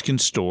things can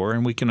store,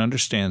 and we can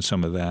understand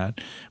some of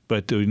that,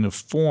 but in the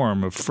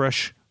form of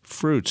fresh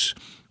fruits,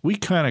 we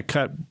kind of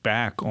cut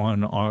back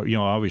on our,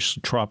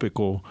 obviously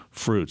tropical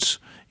fruits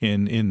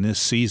in this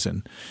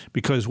season.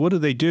 Because what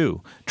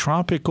do?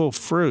 Tropical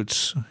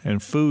fruits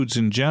and foods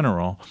in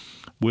general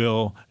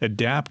will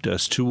adapt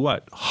us to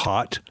what?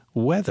 Hot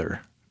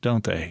weather,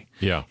 don't they?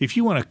 Yeah. If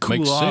you want to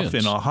cool off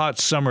sense. in a hot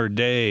summer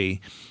day,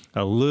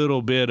 a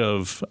little bit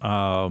of,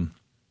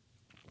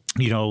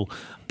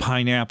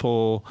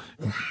 pineapple,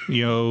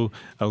 a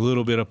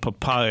little bit of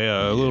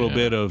papaya, a little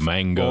bit of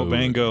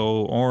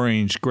mango,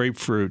 orange,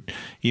 grapefruit,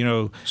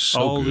 So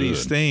all good.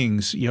 these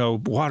things,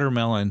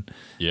 watermelon.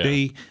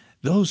 Yeah.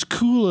 Those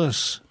cool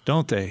us,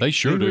 don't they? They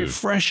sure do. They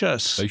refresh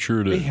us. They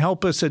sure do. They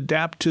help us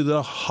adapt to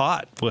the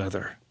hot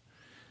weather.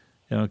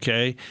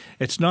 Okay?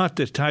 It's not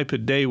the type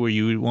of day where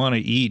you want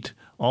to eat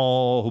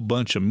a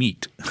bunch of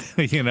meat.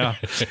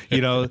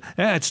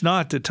 That's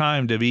not the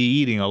time to be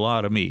eating a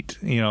lot of meat.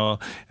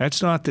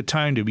 That's not the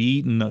time to be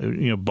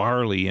eating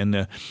barley and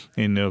the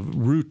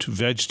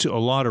a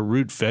lot of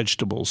root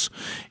vegetables.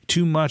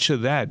 Too much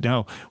of that.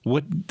 Now,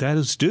 what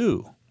does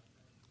do?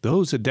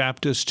 Those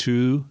adapt us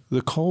to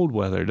the cold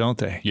weather, don't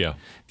they? Yeah.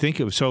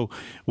 So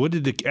what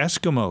did the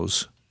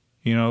Eskimos,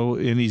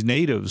 in these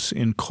natives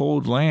in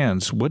cold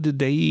lands, what did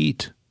they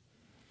eat?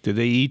 Did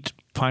they eat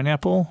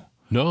pineapple?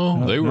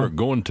 No, they were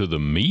going to the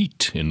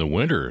meat in the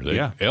winter.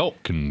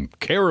 Elk and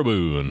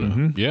caribou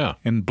and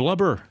and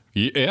blubber.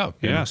 Yeah.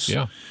 Yes.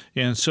 Yeah.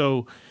 And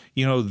so,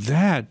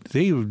 that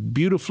they were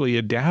beautifully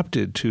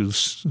adapted to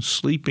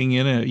sleeping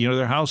in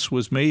their house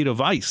was made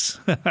of ice.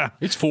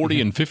 It's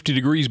 40 and 50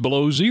 degrees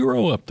below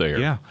zero up there.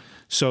 Yeah.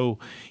 So,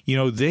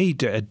 they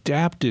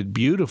adapted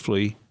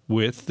beautifully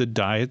with the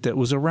diet that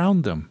was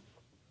around them.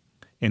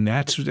 And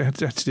that's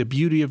the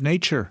beauty of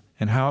nature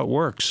and how it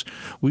works.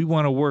 We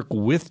want to work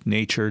with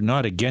nature,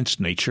 not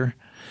against nature.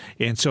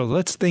 And so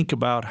let's think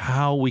about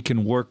how we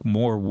can work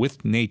more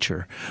with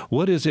nature.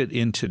 What is it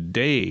in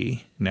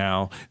today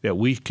now that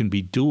we can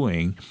be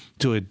doing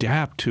to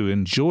adapt to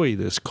enjoy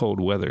this cold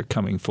weather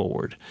coming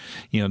forward?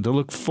 To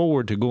look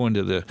forward to going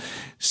to the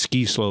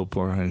ski slope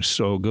or go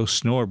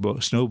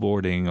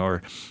snowboarding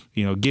or,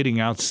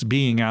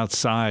 being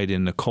outside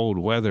in the cold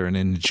weather and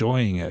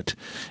enjoying it,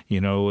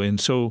 And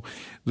so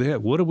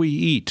what do we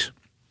eat?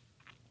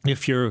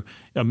 If you're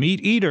a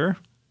meat eater,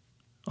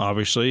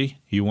 obviously,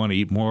 you want to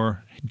eat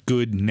more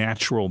good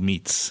natural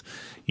meats.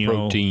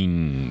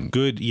 Protein.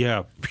 Good,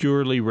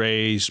 purely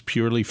raised,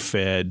 purely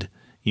fed,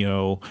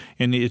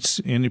 and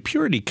the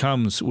purity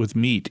comes with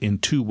meat in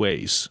two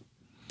ways.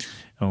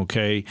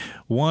 Okay.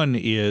 One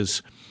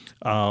is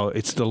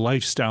it's the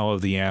lifestyle of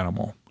the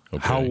animal.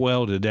 Okay. How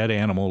well did that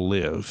animal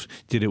live?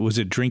 Was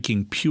it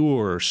drinking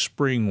pure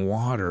spring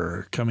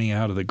water coming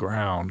out of the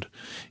ground?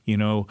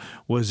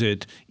 Was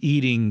it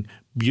eating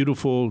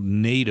beautiful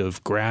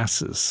native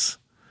grasses?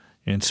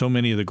 And so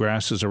many of the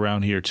grasses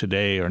around here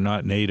today are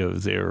not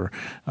native. They're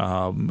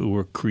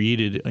were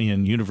created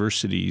in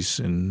universities,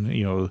 and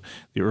the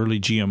early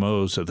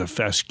GMOs of the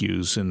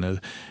fescues and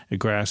the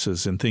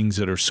grasses and things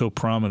that are so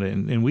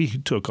prominent. And we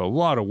took a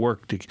lot of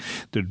work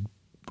to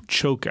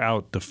choke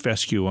out the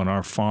fescue on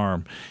our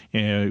farm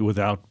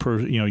without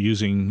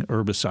using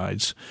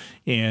herbicides,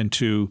 and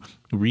to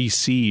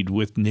reseed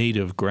with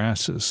native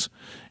grasses.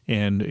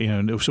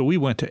 And so we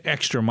went to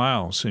extra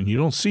miles, and you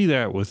don't see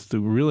that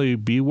really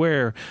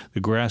beware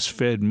the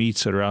grass-fed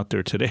meats that are out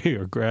there today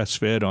are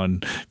grass-fed on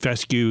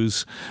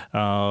fescues,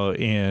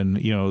 and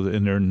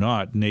they're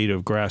not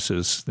native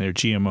grasses, they're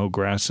GMO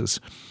grasses.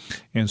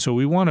 And so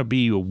we want to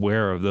be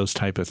aware of those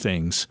type of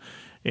things.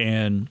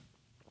 And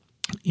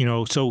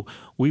So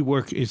we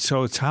work.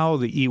 So it's how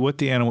what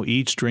the animal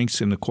eats,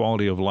 drinks, and the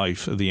quality of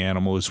life of the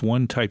animal is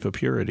one type of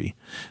purity.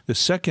 The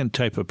second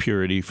type of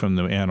purity from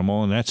the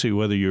animal, and that's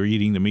whether you're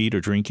eating the meat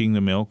or drinking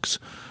the milks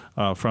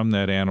from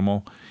that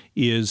animal,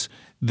 is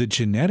the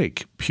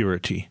genetic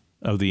purity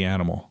of the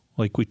animal.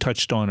 Like we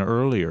touched on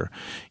earlier,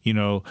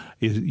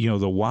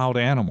 the wild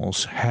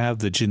animals have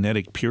the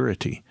genetic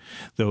purity.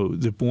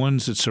 The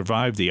ones that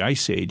survive the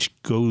Ice Age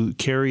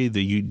carry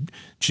the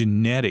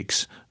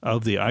genetics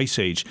of the Ice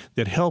Age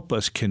that help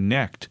us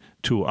connect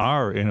to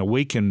and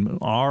awaken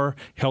our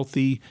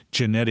healthy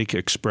genetic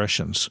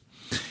expressions.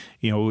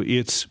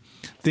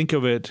 Think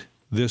of it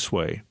this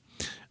way.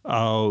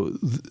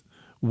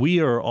 We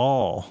are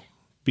all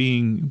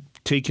being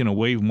taken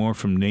away more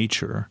from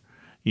nature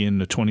in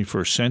the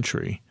 21st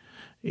century.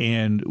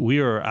 And we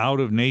are out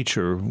of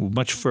nature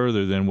much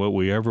further than what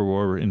we ever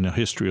were in the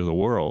history of the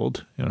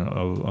world,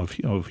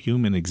 of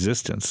human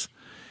existence.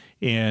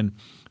 And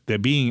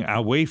that being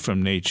away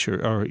from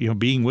nature, or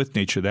being with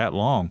nature that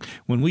long,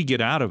 when we get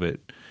out of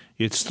it,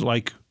 it's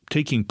like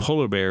taking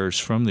polar bears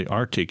from the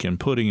Arctic and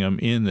putting them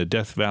in the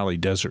Death Valley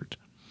Desert.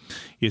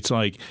 It's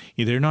like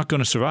they're not going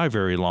to survive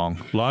very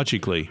long.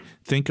 Logically,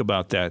 think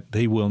about that.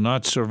 They will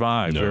not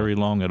survive very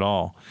long at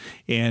all.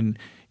 And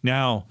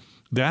now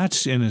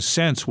that's, in a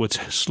sense, what's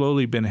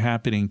slowly been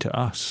happening to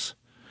us.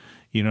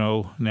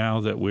 Now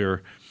that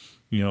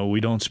we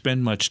don't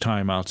spend much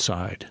time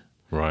outside.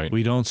 Right.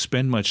 We don't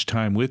spend much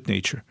time with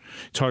nature.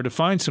 It's hard to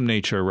find some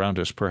nature around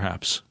us,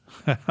 perhaps.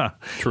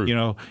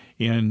 True.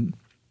 And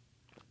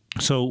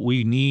so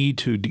we need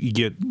to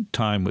get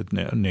time with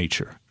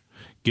nature.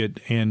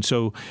 And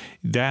so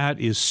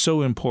that is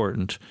so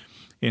important.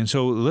 And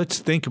so let's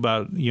think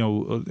about,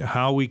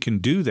 how we can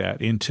do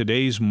that in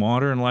today's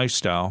modern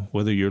lifestyle,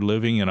 whether you're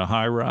living in a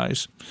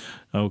high-rise,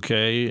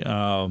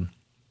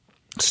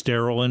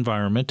 sterile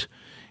environment.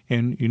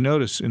 And you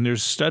notice, and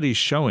there's studies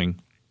showing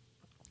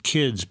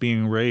kids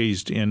being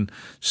raised in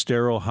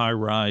sterile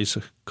high-rise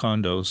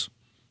condos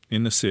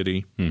in the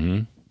city,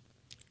 and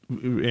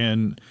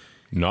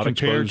not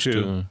exposed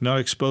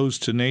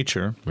to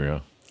nature,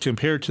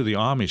 compared to the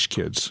Amish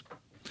kids.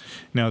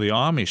 Now, the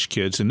Amish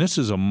kids, and this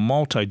is a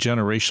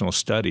multi-generational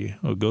study.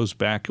 It goes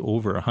back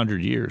over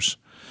 100 years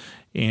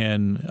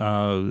and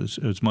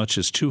as much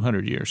as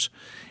 200 years.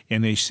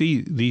 And they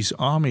see these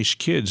Amish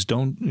kids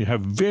don't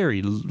have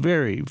very,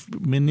 very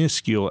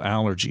minuscule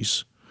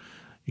allergies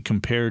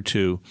compared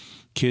to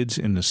kids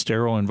in the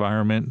sterile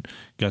environment,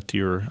 got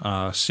your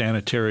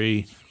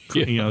sanitary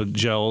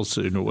gels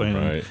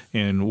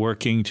and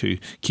working to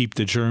keep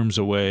the germs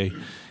away.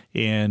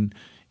 And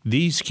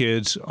these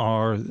kids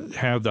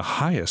have the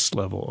highest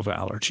level of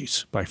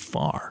allergies by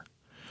far.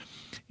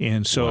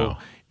 And so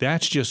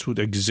that's just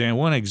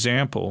one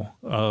example.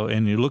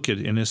 And you look at,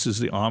 and this is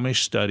the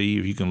Amish study.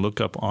 You can look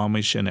up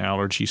Amish and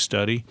allergy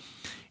study.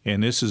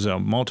 And this is a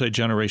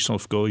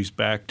multi-generational, goes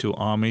back to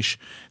Amish,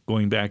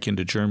 going back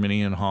into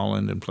Germany and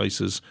Holland and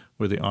places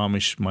where the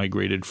Amish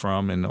migrated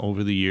from and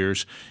over the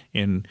years.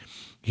 And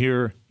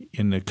here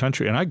in the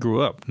country, and I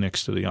grew up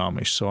next to the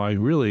Amish, so I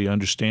really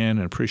understand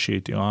and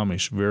appreciate the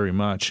Amish very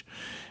much.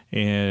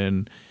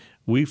 And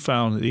we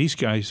found these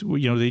guys,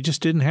 they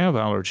just didn't have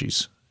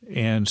allergies.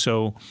 And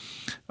so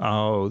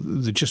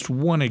just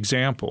one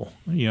example,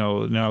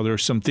 now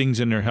there's some things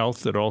in their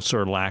health that also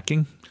are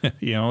lacking,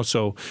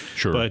 so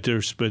sure. But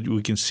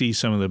we can see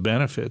some of the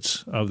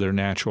benefits of their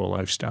natural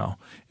lifestyle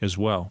as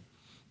well.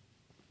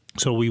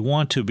 So we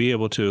want to be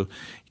able to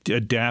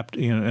adapt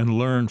and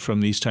learn from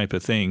these type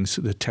of things,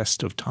 the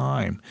test of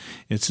time.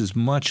 It's as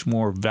much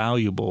more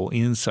valuable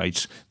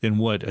insights than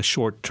what a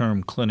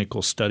short-term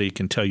clinical study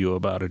can tell you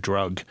about a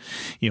drug.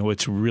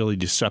 It's really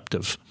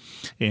deceptive.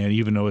 And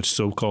even though it's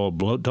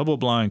so-called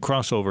double-blind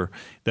crossover,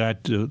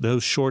 that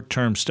those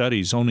short-term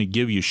studies only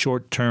give you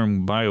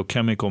short-term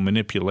biochemical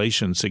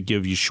manipulations that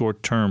give you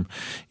short-term,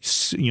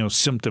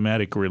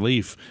 symptomatic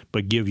relief,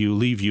 but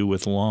leave you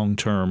with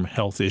long-term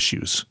health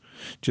issues.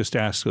 Just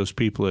ask those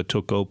people that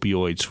took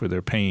opioids for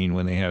their pain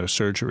when they had a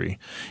surgery,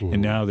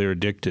 and now they're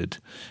addicted.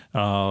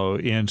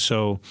 And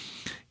so,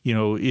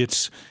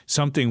 it's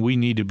something we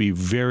need to be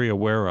very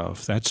aware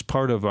of. That's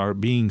part of our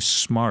being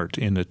smart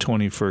in the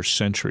 21st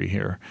century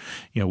here.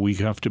 We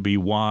have to be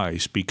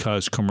wise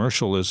because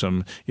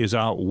commercialism is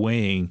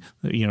outweighing,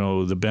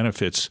 the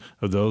benefits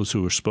of those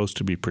who are supposed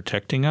to be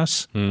protecting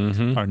us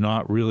are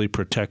not really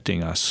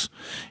protecting us.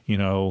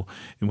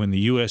 When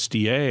the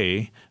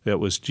USDA that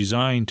was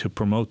designed to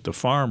promote the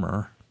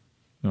farmer,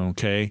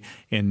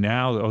 and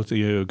now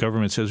the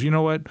government says,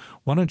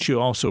 why don't you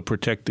also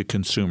protect the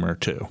consumer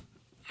too?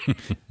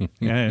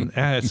 And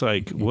it's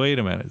like, wait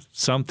a minute,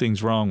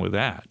 something's wrong with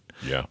that.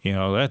 Yeah.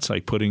 That's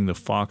like putting the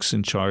fox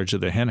in charge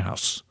of the hen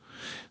house.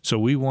 So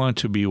we want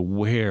to be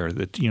aware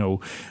that,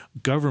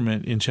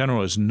 government in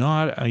general is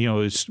not,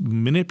 it's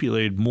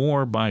manipulated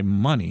more by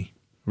money.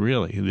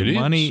 Really, the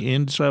money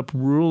ends up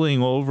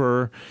ruling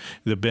over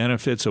the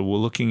benefits of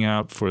looking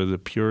out for the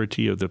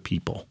purity of the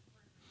people.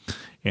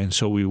 And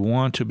so we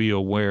want to be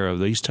aware of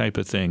these type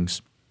of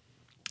things.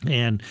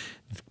 And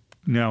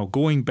now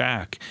going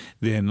back,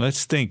 then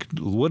let's think,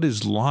 what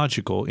is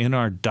logical in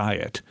our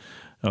diet?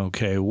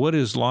 Okay, what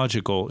is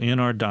logical in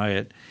our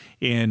diet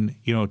and,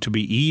 to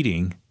be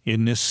eating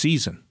in this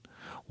season?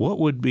 What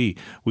would be?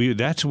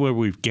 That's where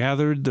we've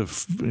gathered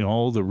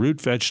all the root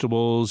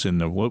vegetables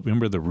and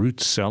remember the root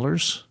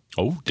cellars?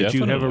 Oh, definitely. Did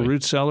you have a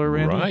root cellar,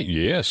 Randy? Right,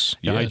 yes.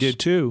 I did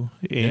too.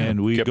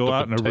 And we'd go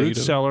out in a root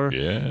cellar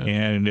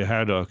and it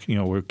had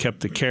we kept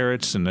the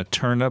carrots and the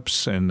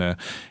turnips and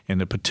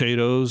the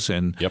potatoes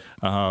and the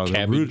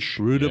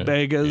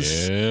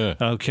rutabagas. Yeah.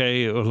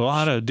 Okay, a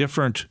lot of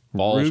different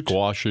fall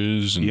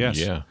squashes.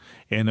 And,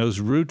 and those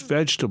root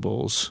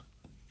vegetables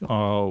have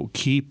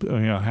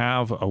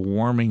a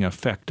warming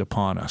effect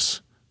upon us.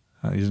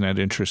 Isn't that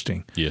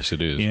interesting? Yes,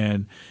 it is.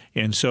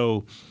 And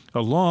so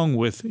along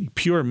with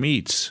pure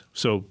meats,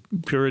 so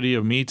purity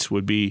of meats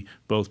would be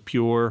both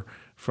pure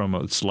from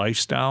its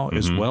lifestyle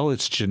as well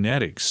as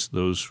genetics.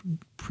 Those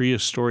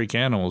prehistoric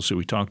animals that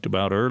we talked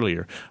about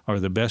earlier are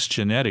the best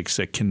genetics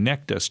that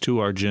connect us to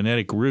our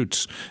genetic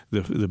roots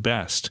the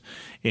best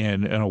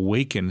and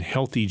awaken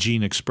healthy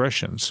gene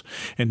expressions.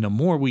 And the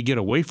more we get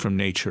away from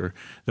nature,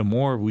 the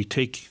more we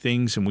take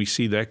things and we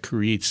see that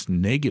creates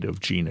negative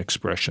gene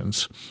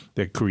expressions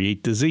that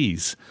create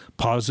disease.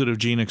 Positive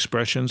gene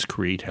expressions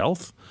create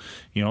health,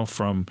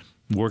 from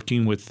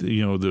working with,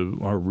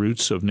 our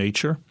roots of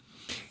nature.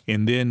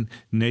 And then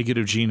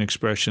negative gene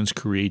expressions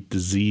create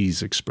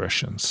disease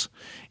expressions.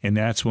 And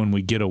that's when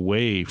we get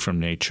away from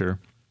nature.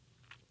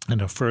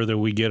 And the further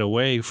we get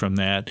away from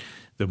that,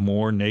 the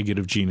more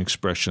negative gene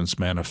expressions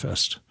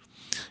manifest.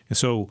 And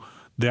so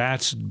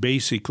that's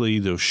basically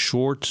the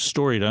short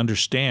story to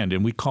understand.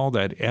 And we call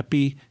that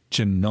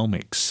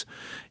epigenomics.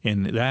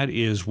 And that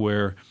is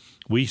where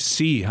we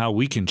see how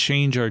we can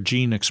change our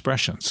gene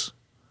expressions.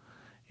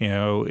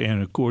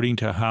 And according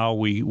to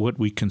what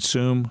we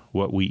consume,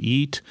 what we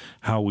eat,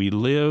 how we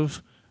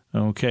live,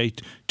 okay,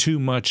 too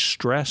much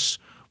stress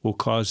will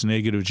cause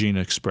negative gene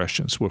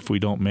expressions if we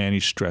don't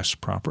manage stress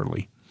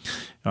properly.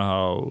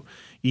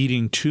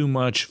 Eating too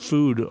much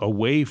food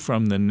away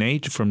from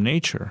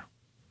nature,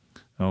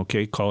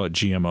 okay, call it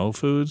GMO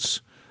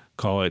foods,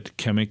 call it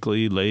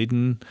chemically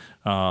laden,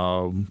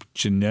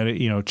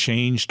 genetic,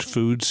 changed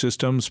food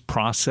systems,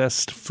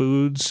 processed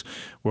foods,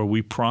 where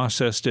we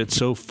processed it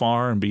so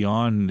far and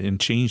beyond and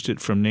changed it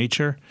from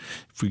nature,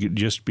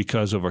 just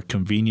because of our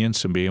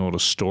convenience and being able to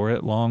store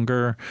it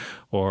longer,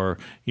 or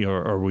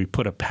we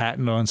put a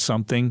patent on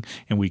something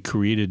and we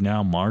created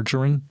now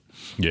margarine.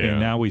 Yeah. And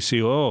now we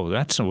see,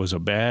 that was a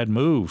bad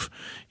move.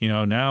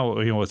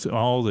 Now, with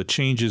all the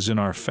changes in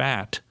our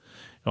fat,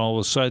 all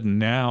of a sudden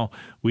now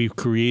we've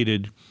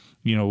created,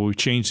 we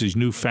changed these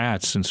new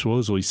fats and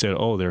supposedly said,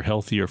 they're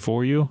healthier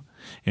for you.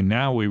 And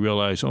now we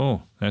realize,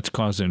 that's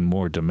causing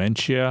more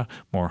dementia,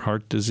 more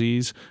heart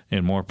disease,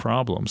 and more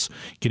problems.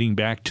 Getting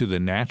back to the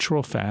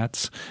natural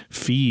fats,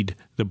 feed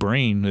the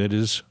brain that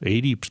is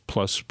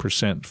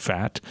 80+%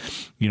 fat,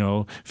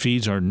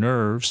 feeds our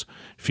nerves,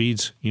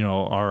 feeds,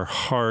 our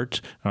heart,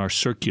 our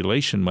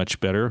circulation much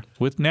better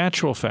with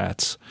natural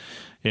fats.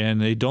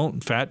 And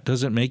fat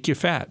doesn't make you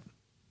fat.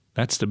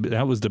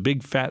 That was the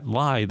big fat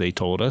lie they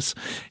told us.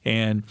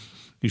 And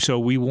so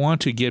we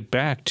want to get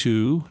back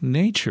to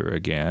nature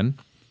again.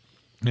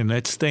 And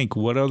let's think,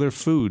 what other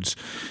foods?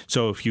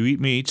 So if you eat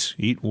meats,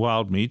 eat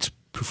wild meats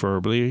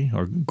preferably,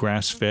 or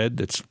grass-fed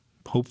that's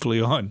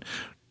hopefully on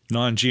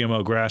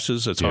non-GMO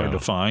grasses. That's hard to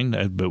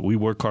find, but we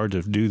work hard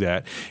to do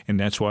that. And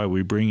that's why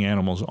we bring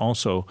animals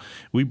also.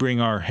 We bring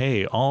our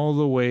hay all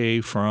the way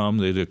from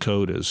the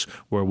Dakotas,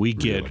 where we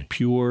get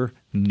pure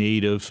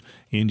native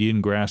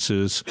Indian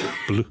grasses,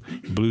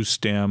 blue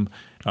stem,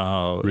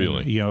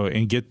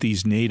 and get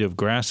these native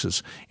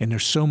grasses. And they're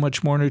so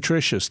much more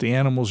nutritious. The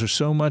animals are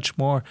so much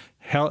more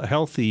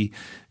healthy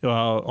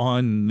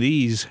on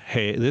this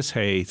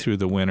hay through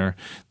the winter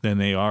than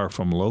they are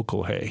from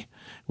local hay.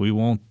 We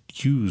won't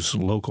use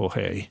local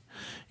hay.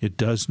 It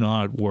does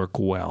not work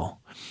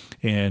well.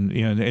 And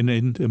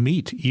the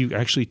meat, you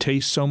actually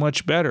taste so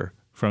much better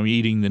from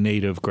eating the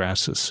native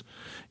grasses.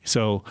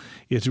 So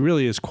it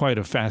really is quite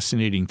a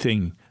fascinating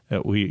thing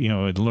that we,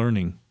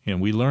 learning.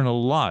 And we learn a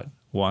lot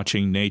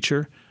watching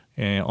nature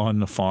on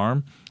the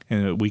farm,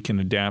 and that we can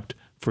adapt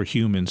for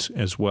humans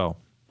as well.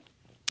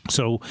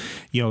 So,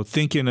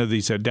 thinking of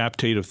these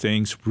adaptative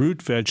things,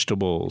 root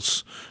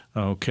vegetables,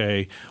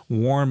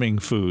 warming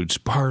foods,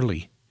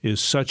 barley is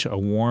such a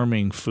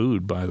warming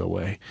food, by the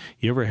way.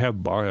 You ever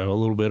have a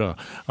little bit of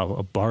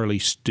a barley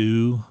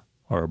stew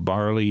or a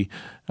barley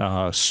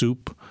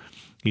soup,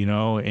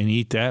 and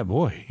eat that?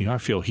 Boy, I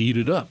feel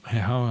heated up.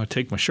 I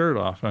take my shirt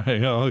off,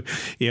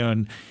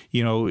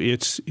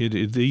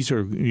 these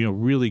are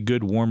really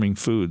good warming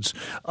foods.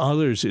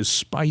 Others is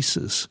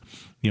spices,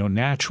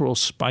 natural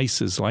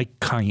spices like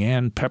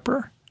cayenne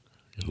pepper.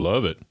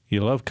 Love it.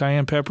 You love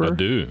cayenne pepper? I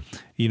do.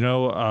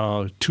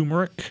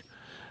 Turmeric.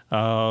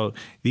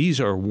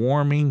 These are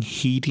warming,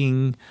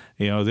 heating.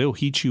 They'll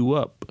heat you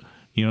up.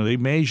 They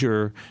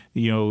measure,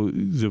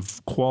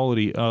 the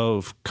quality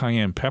of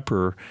cayenne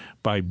pepper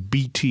by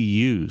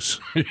BTUs.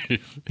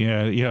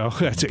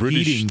 That's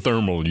British eating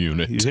thermal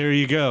unit. There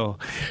you go,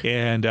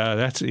 and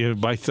that's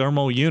by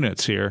thermal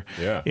units here.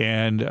 Yeah,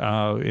 and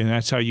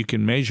that's how you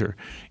can measure.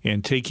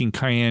 And taking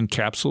cayenne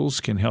capsules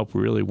can help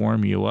really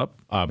warm you up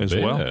as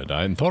well.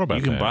 I hadn't thought about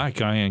that. You can buy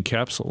cayenne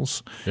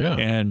capsules. Yeah,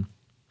 and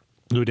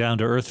go down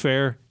to Earth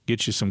Fare.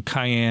 Get you some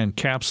cayenne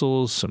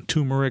capsules, some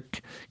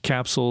turmeric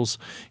capsules,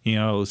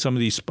 some of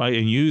these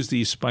and use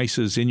these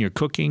spices in your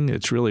cooking.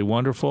 It's really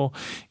wonderful.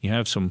 You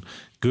have some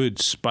good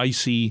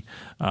spicy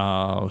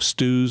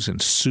stews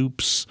and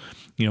soups,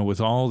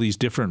 with all these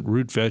different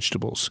root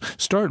vegetables.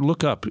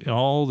 Look up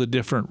all the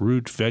different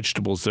root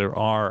vegetables there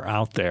are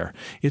out there.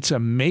 It's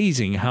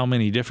amazing how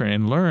many different,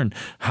 and learn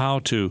how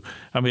to,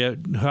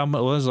 when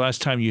was the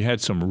last time you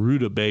had some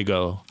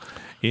rutabaga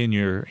in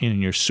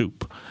your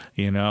soup?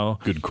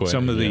 Good question.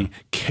 Some of the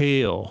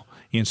kale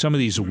in some of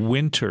these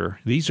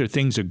these are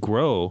things that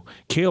grow.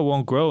 Kale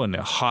won't grow in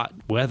the hot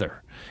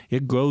weather.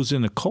 It grows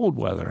in the cold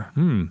weather.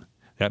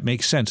 That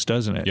makes sense,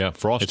 doesn't it? Yeah,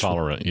 frost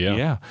tolerant.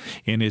 Yeah,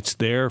 and it's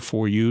there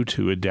for you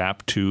to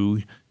adapt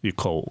to the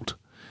cold.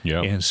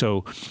 Yeah, and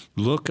so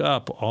look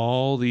up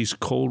all these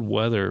cold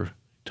weather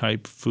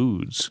type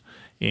foods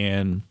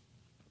and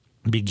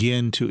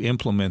begin to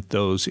implement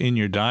those in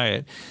your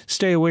diet.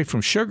 Stay away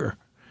from sugar.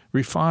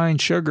 Refined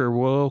sugar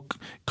will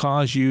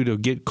cause you to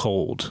get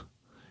cold.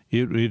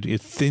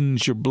 It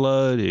thins your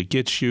blood. It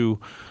gets you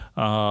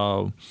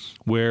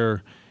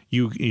where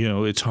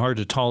it's hard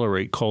to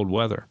tolerate cold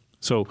weather.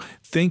 So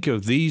think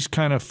of these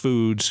kind of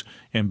foods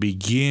and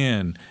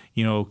begin,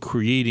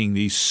 creating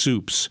these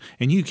soups.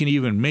 And you can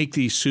even make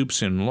these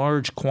soups in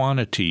large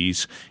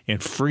quantities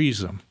and freeze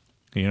them,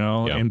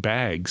 in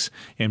bags,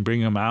 and bring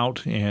them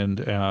out and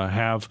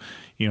have,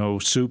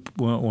 soup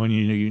when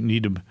you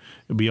need to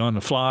be on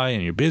the fly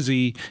and you're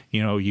busy.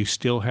 You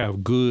still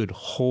have good,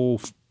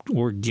 whole,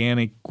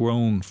 organic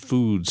grown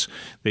foods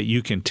that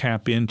you can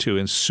tap into.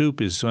 And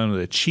soup is one of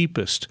the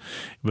cheapest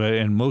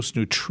and most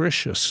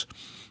nutritious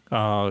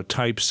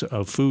types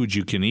of foods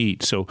you can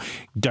eat. So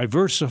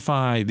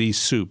diversify these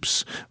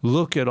soups.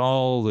 Look at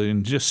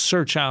and just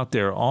search out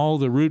there all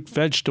the root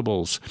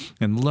vegetables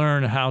and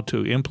learn how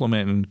to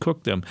implement and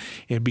cook them.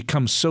 It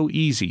becomes so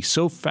easy,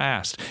 so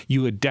fast.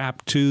 You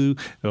adapt to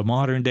the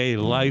modern day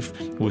life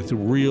with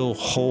real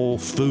whole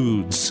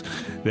foods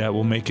that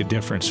will make a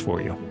difference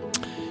for you.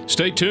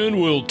 Stay tuned.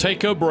 We'll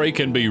take a break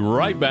and be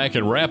right back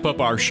and wrap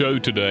up our show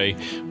today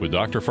with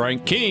Dr.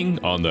 Frank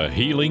King on the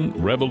Healing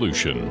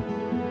Revolution.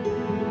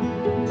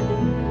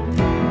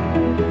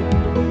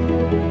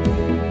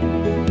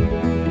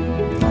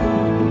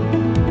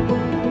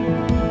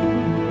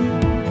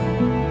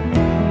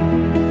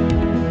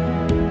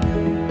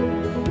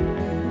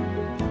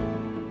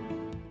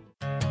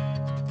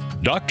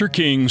 Dr.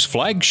 King's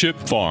flagship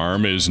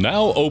farm is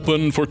now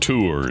open for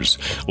tours.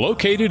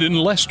 Located in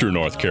Lester,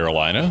 North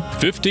Carolina,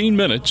 15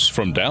 minutes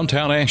from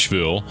downtown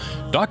Asheville,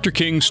 Dr.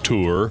 King's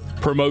tour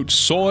promotes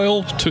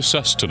soil to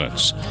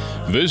sustenance.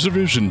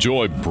 Visitors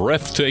enjoy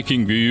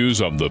breathtaking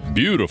views of the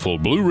beautiful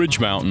Blue Ridge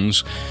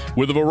Mountains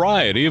with a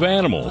variety of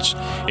animals,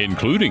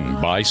 including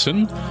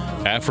bison,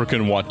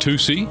 African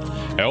Watusi,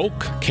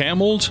 elk,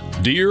 camels,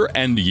 deer,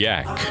 and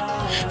yak.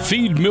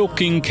 Feed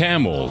milking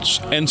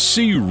camels and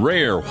see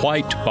rare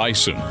white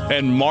bison,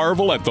 and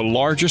marvel at the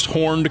largest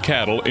horned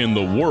cattle in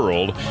the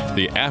world,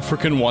 the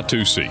African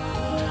Watusi.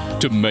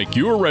 To make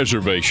your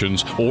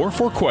reservations or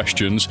for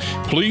questions,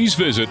 please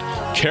visit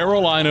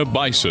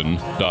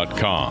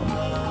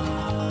carolinabison.com.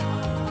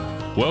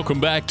 Welcome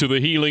back to the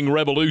Healing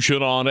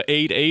Revolution on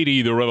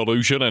 880 The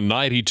Revolution and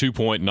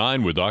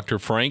 92.9 with Dr.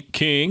 Frank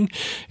King.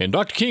 And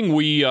Dr. King,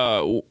 we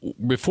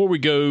before we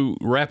go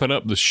wrapping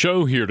up the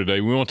show here today,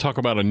 we want to talk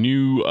about a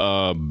new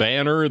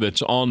banner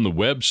that's on the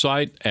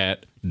website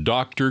at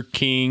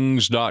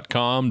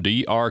drkings.com,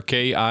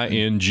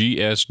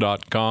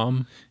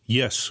 drkings.com.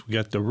 Yes, we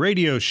got the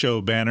radio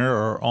show banner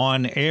or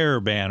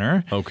on-air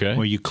banner. Okay.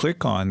 Where you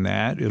click on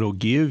that, it'll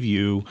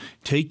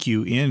take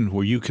you in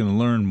where you can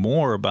learn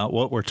more about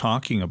what we're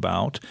talking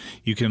about.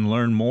 You can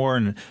learn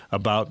more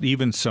about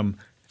even some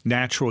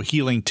natural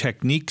healing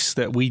techniques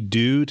that we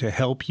do to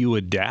help you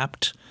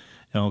adapt,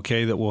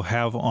 that we'll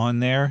have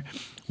on there.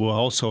 We'll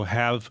also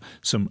have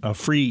a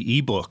free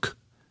ebook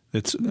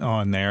that's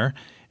on there.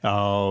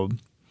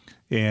 And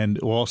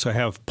we'll also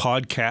have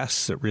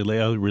podcasts,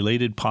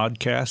 related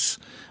podcasts,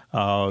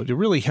 to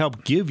really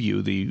help give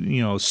you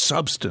the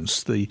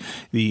substance, the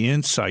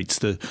insights,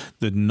 the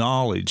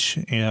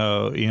knowledge,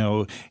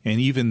 and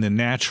even the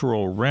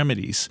natural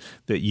remedies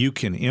that you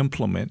can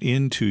implement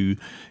into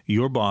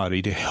your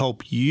body to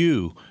help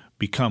you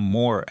become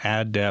more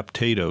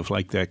adaptative,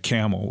 like that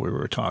camel we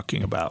were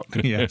talking about.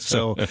 Yeah.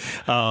 So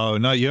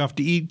now you have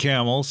to eat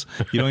camels.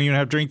 You don't even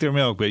have to drink their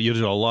milk, but there's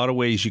a lot of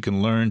ways you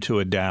can learn to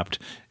adapt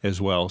as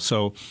well.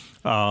 So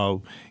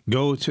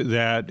go to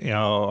that.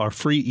 Our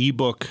free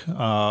ebook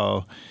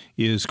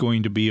is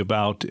going to be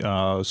about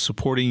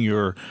supporting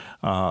your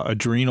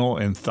adrenal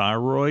and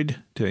thyroid.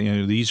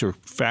 These are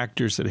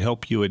factors that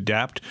help you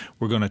adapt.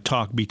 We're going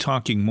to be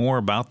talking more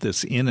about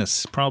this in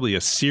probably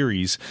a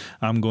series.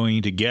 I'm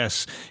going to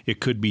guess it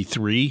could be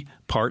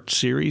 3-part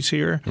series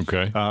here.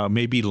 Okay.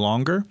 Maybe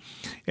longer.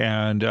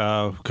 And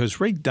because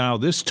right now,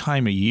 this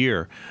time of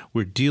year,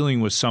 we're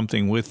dealing with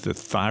something with the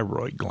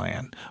thyroid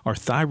gland. Our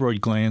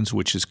thyroid glands,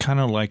 which is kind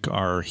of like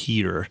our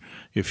heater,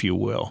 if you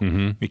will.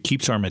 Mm-hmm. It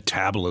keeps our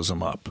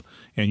metabolism up.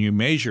 And you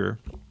measure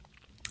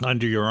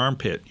under your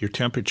armpit your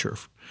temperature,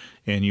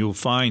 and you'll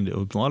find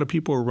a lot of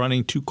people are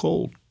running too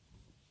cold.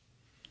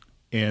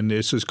 And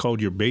this is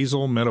called your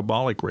basal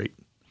metabolic rate.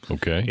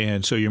 Okay.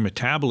 And so your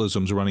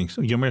metabolism's running.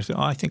 You might think,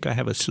 I think I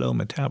have a slow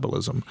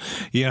metabolism.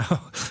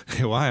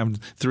 Well, I'm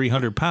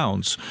 300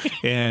 pounds.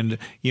 And,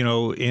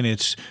 and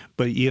it's,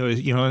 but,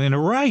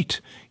 and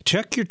right.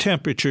 Check your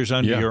temperatures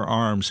under your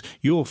arms.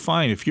 You'll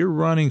find if you're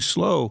running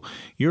slow,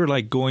 you're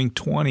like going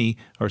 20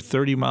 or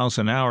 30 miles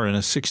an hour in a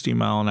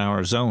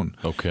 60-mile-an-hour zone.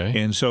 Okay.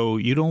 And so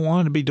you don't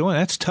want to be doing that.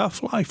 That's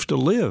tough life to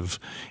live.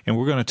 And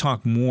we're going to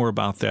talk more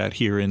about that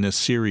here in this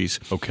series.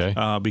 Okay.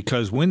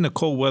 Because when the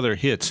cold weather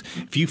hits,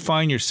 if you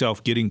find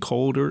yourself getting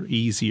colder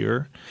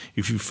easier,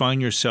 if you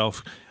find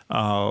yourself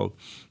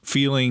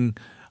feeling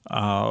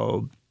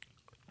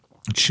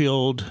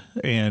chilled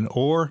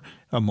or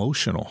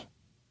emotional,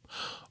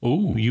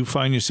 you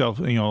find yourself,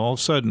 all of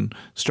a sudden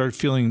start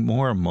feeling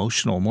more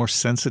emotional, more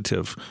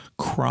sensitive,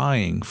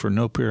 crying for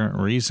no apparent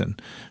reason,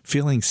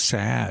 feeling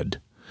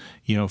sad,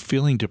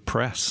 feeling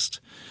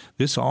depressed.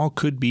 This all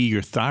could be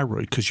your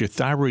thyroid because your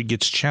thyroid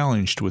gets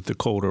challenged with the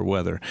colder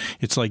weather.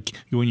 It's like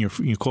when your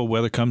cold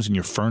weather comes and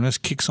your furnace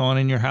kicks on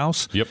in your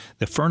house. Yep.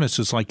 The furnace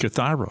is like your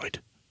thyroid.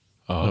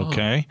 Oh.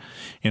 Okay?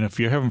 And if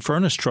you're having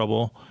furnace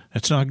trouble,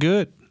 that's not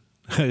good.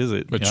 Is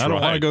it? That's I don't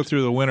right. want to go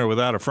through the winter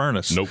without a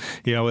furnace. Nope.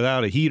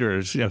 Without a heater,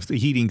 a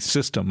heating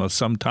system of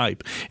some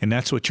type. And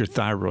that's what your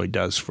thyroid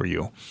does for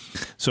you.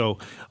 So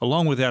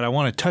along with that, I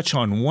want to touch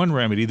on one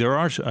remedy. There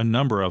are a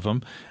number of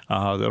them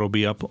that'll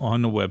be up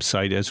on the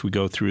website as we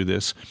go through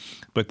this.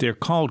 But they're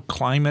called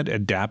climate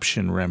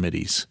adaptation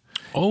remedies.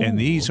 Oh, and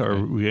these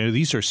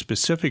are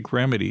specific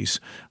remedies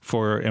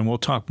for, and we'll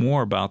talk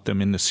more about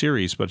them in the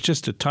series, but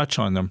just to touch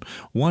on them,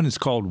 one is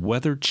called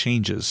weather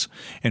changes.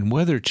 And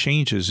weather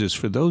changes is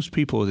for those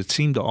people that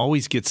seem to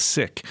always get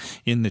sick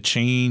in the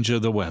change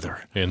of the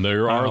weather. And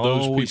there are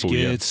those always people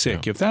get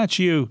sick. Yeah. If that's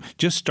you,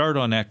 just start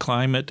on that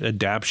climate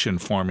adaptation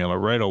formula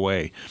right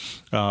away.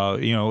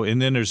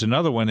 And then there's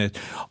another one that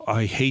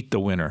I hate the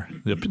winter.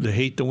 The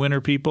hate the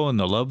winter people and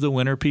the love the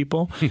winter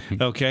people.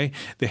 Okay,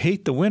 the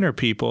hate the winter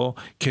people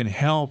can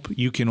help.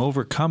 You can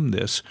overcome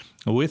this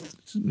with.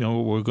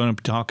 We're going to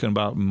be talking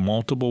about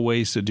multiple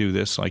ways to do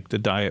this, like the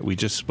diet we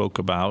just spoke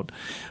about,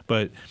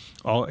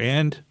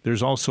 and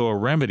there's also a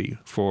remedy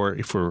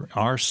for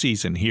our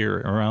season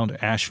here around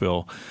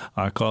Asheville.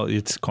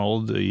 It's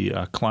called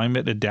the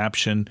climate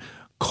adaptation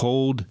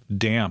cold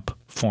damp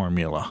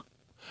formula.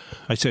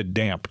 I said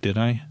damp, did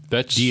I?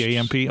 That's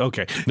DAMP.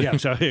 Okay, yeah.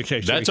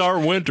 That's our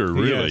winter,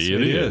 really. Yes,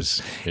 it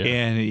is. Yeah.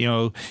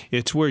 And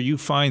it's where you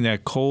find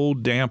that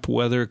cold, damp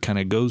weather kind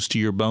of goes to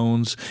your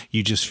bones.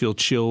 You just feel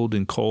chilled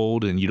and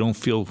cold, and you don't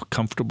feel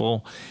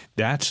comfortable.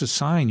 That's a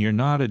sign you're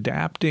not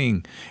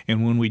adapting.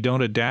 And when we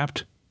don't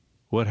adapt,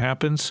 what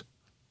happens?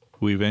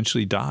 We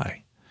eventually die.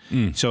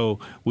 So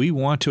we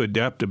want to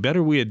adapt. The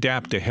better we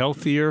adapt, the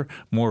healthier,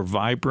 more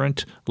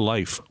vibrant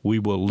life we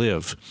will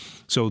live.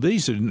 So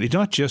these are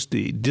not just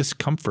the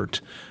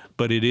discomfort,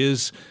 but it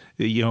is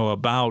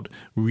about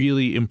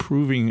really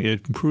improving.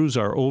 It improves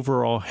our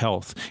overall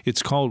health.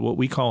 It's called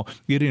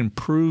it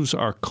improves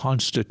our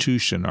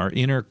constitution, our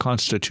inner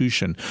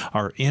constitution,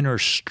 our inner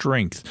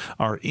strength,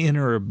 our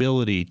inner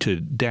ability to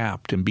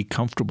adapt and be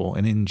comfortable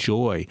and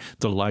enjoy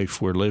the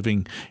life we're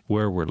living,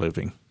 where we're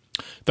living.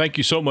 Thank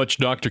you so much,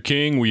 Dr.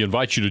 King. We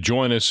invite you to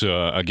join us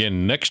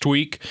again next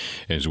week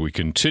as we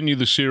continue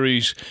the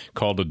series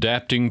called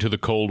Adapting to the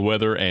Cold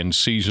Weather and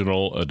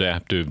Seasonal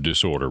Adaptive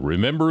Disorder.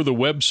 Remember the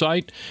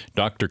website,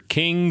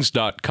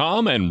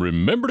 drkings.com, and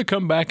remember to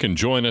come back and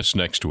join us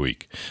next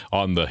week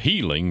on The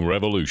Healing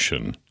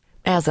Revolution.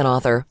 As an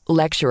author,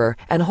 lecturer,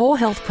 and whole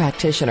health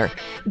practitioner,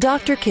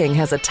 Dr. King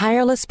has a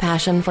tireless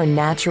passion for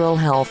natural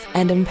health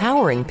and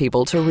empowering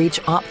people to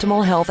reach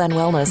optimal health and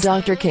wellness.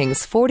 Dr. King's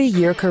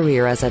 40-year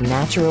career as a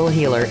natural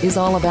healer is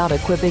all about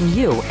equipping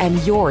you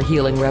and your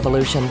healing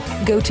revolution.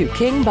 Go to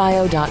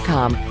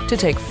kingbio.com to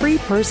take free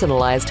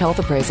personalized health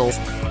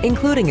appraisals,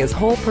 including his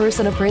whole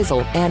person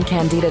appraisal and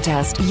candida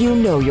test. You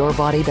know your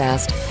body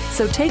best,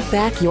 so take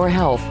back your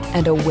health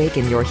and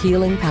awaken your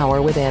healing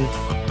power within.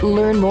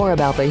 Learn more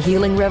about the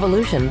healing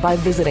revolution by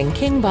visiting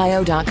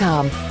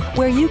kingbio.com,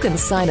 where you can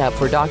sign up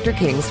for Dr.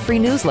 King's free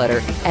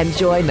newsletter and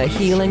join the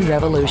healing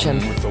revolution.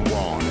 With a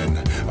warning,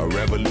 a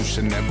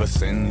revolution never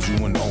sends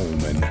you an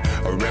omen.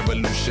 A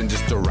revolution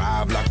just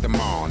arrived like the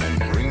morning.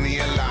 Ring the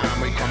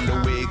alarm, we come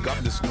to wake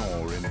up the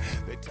snoring.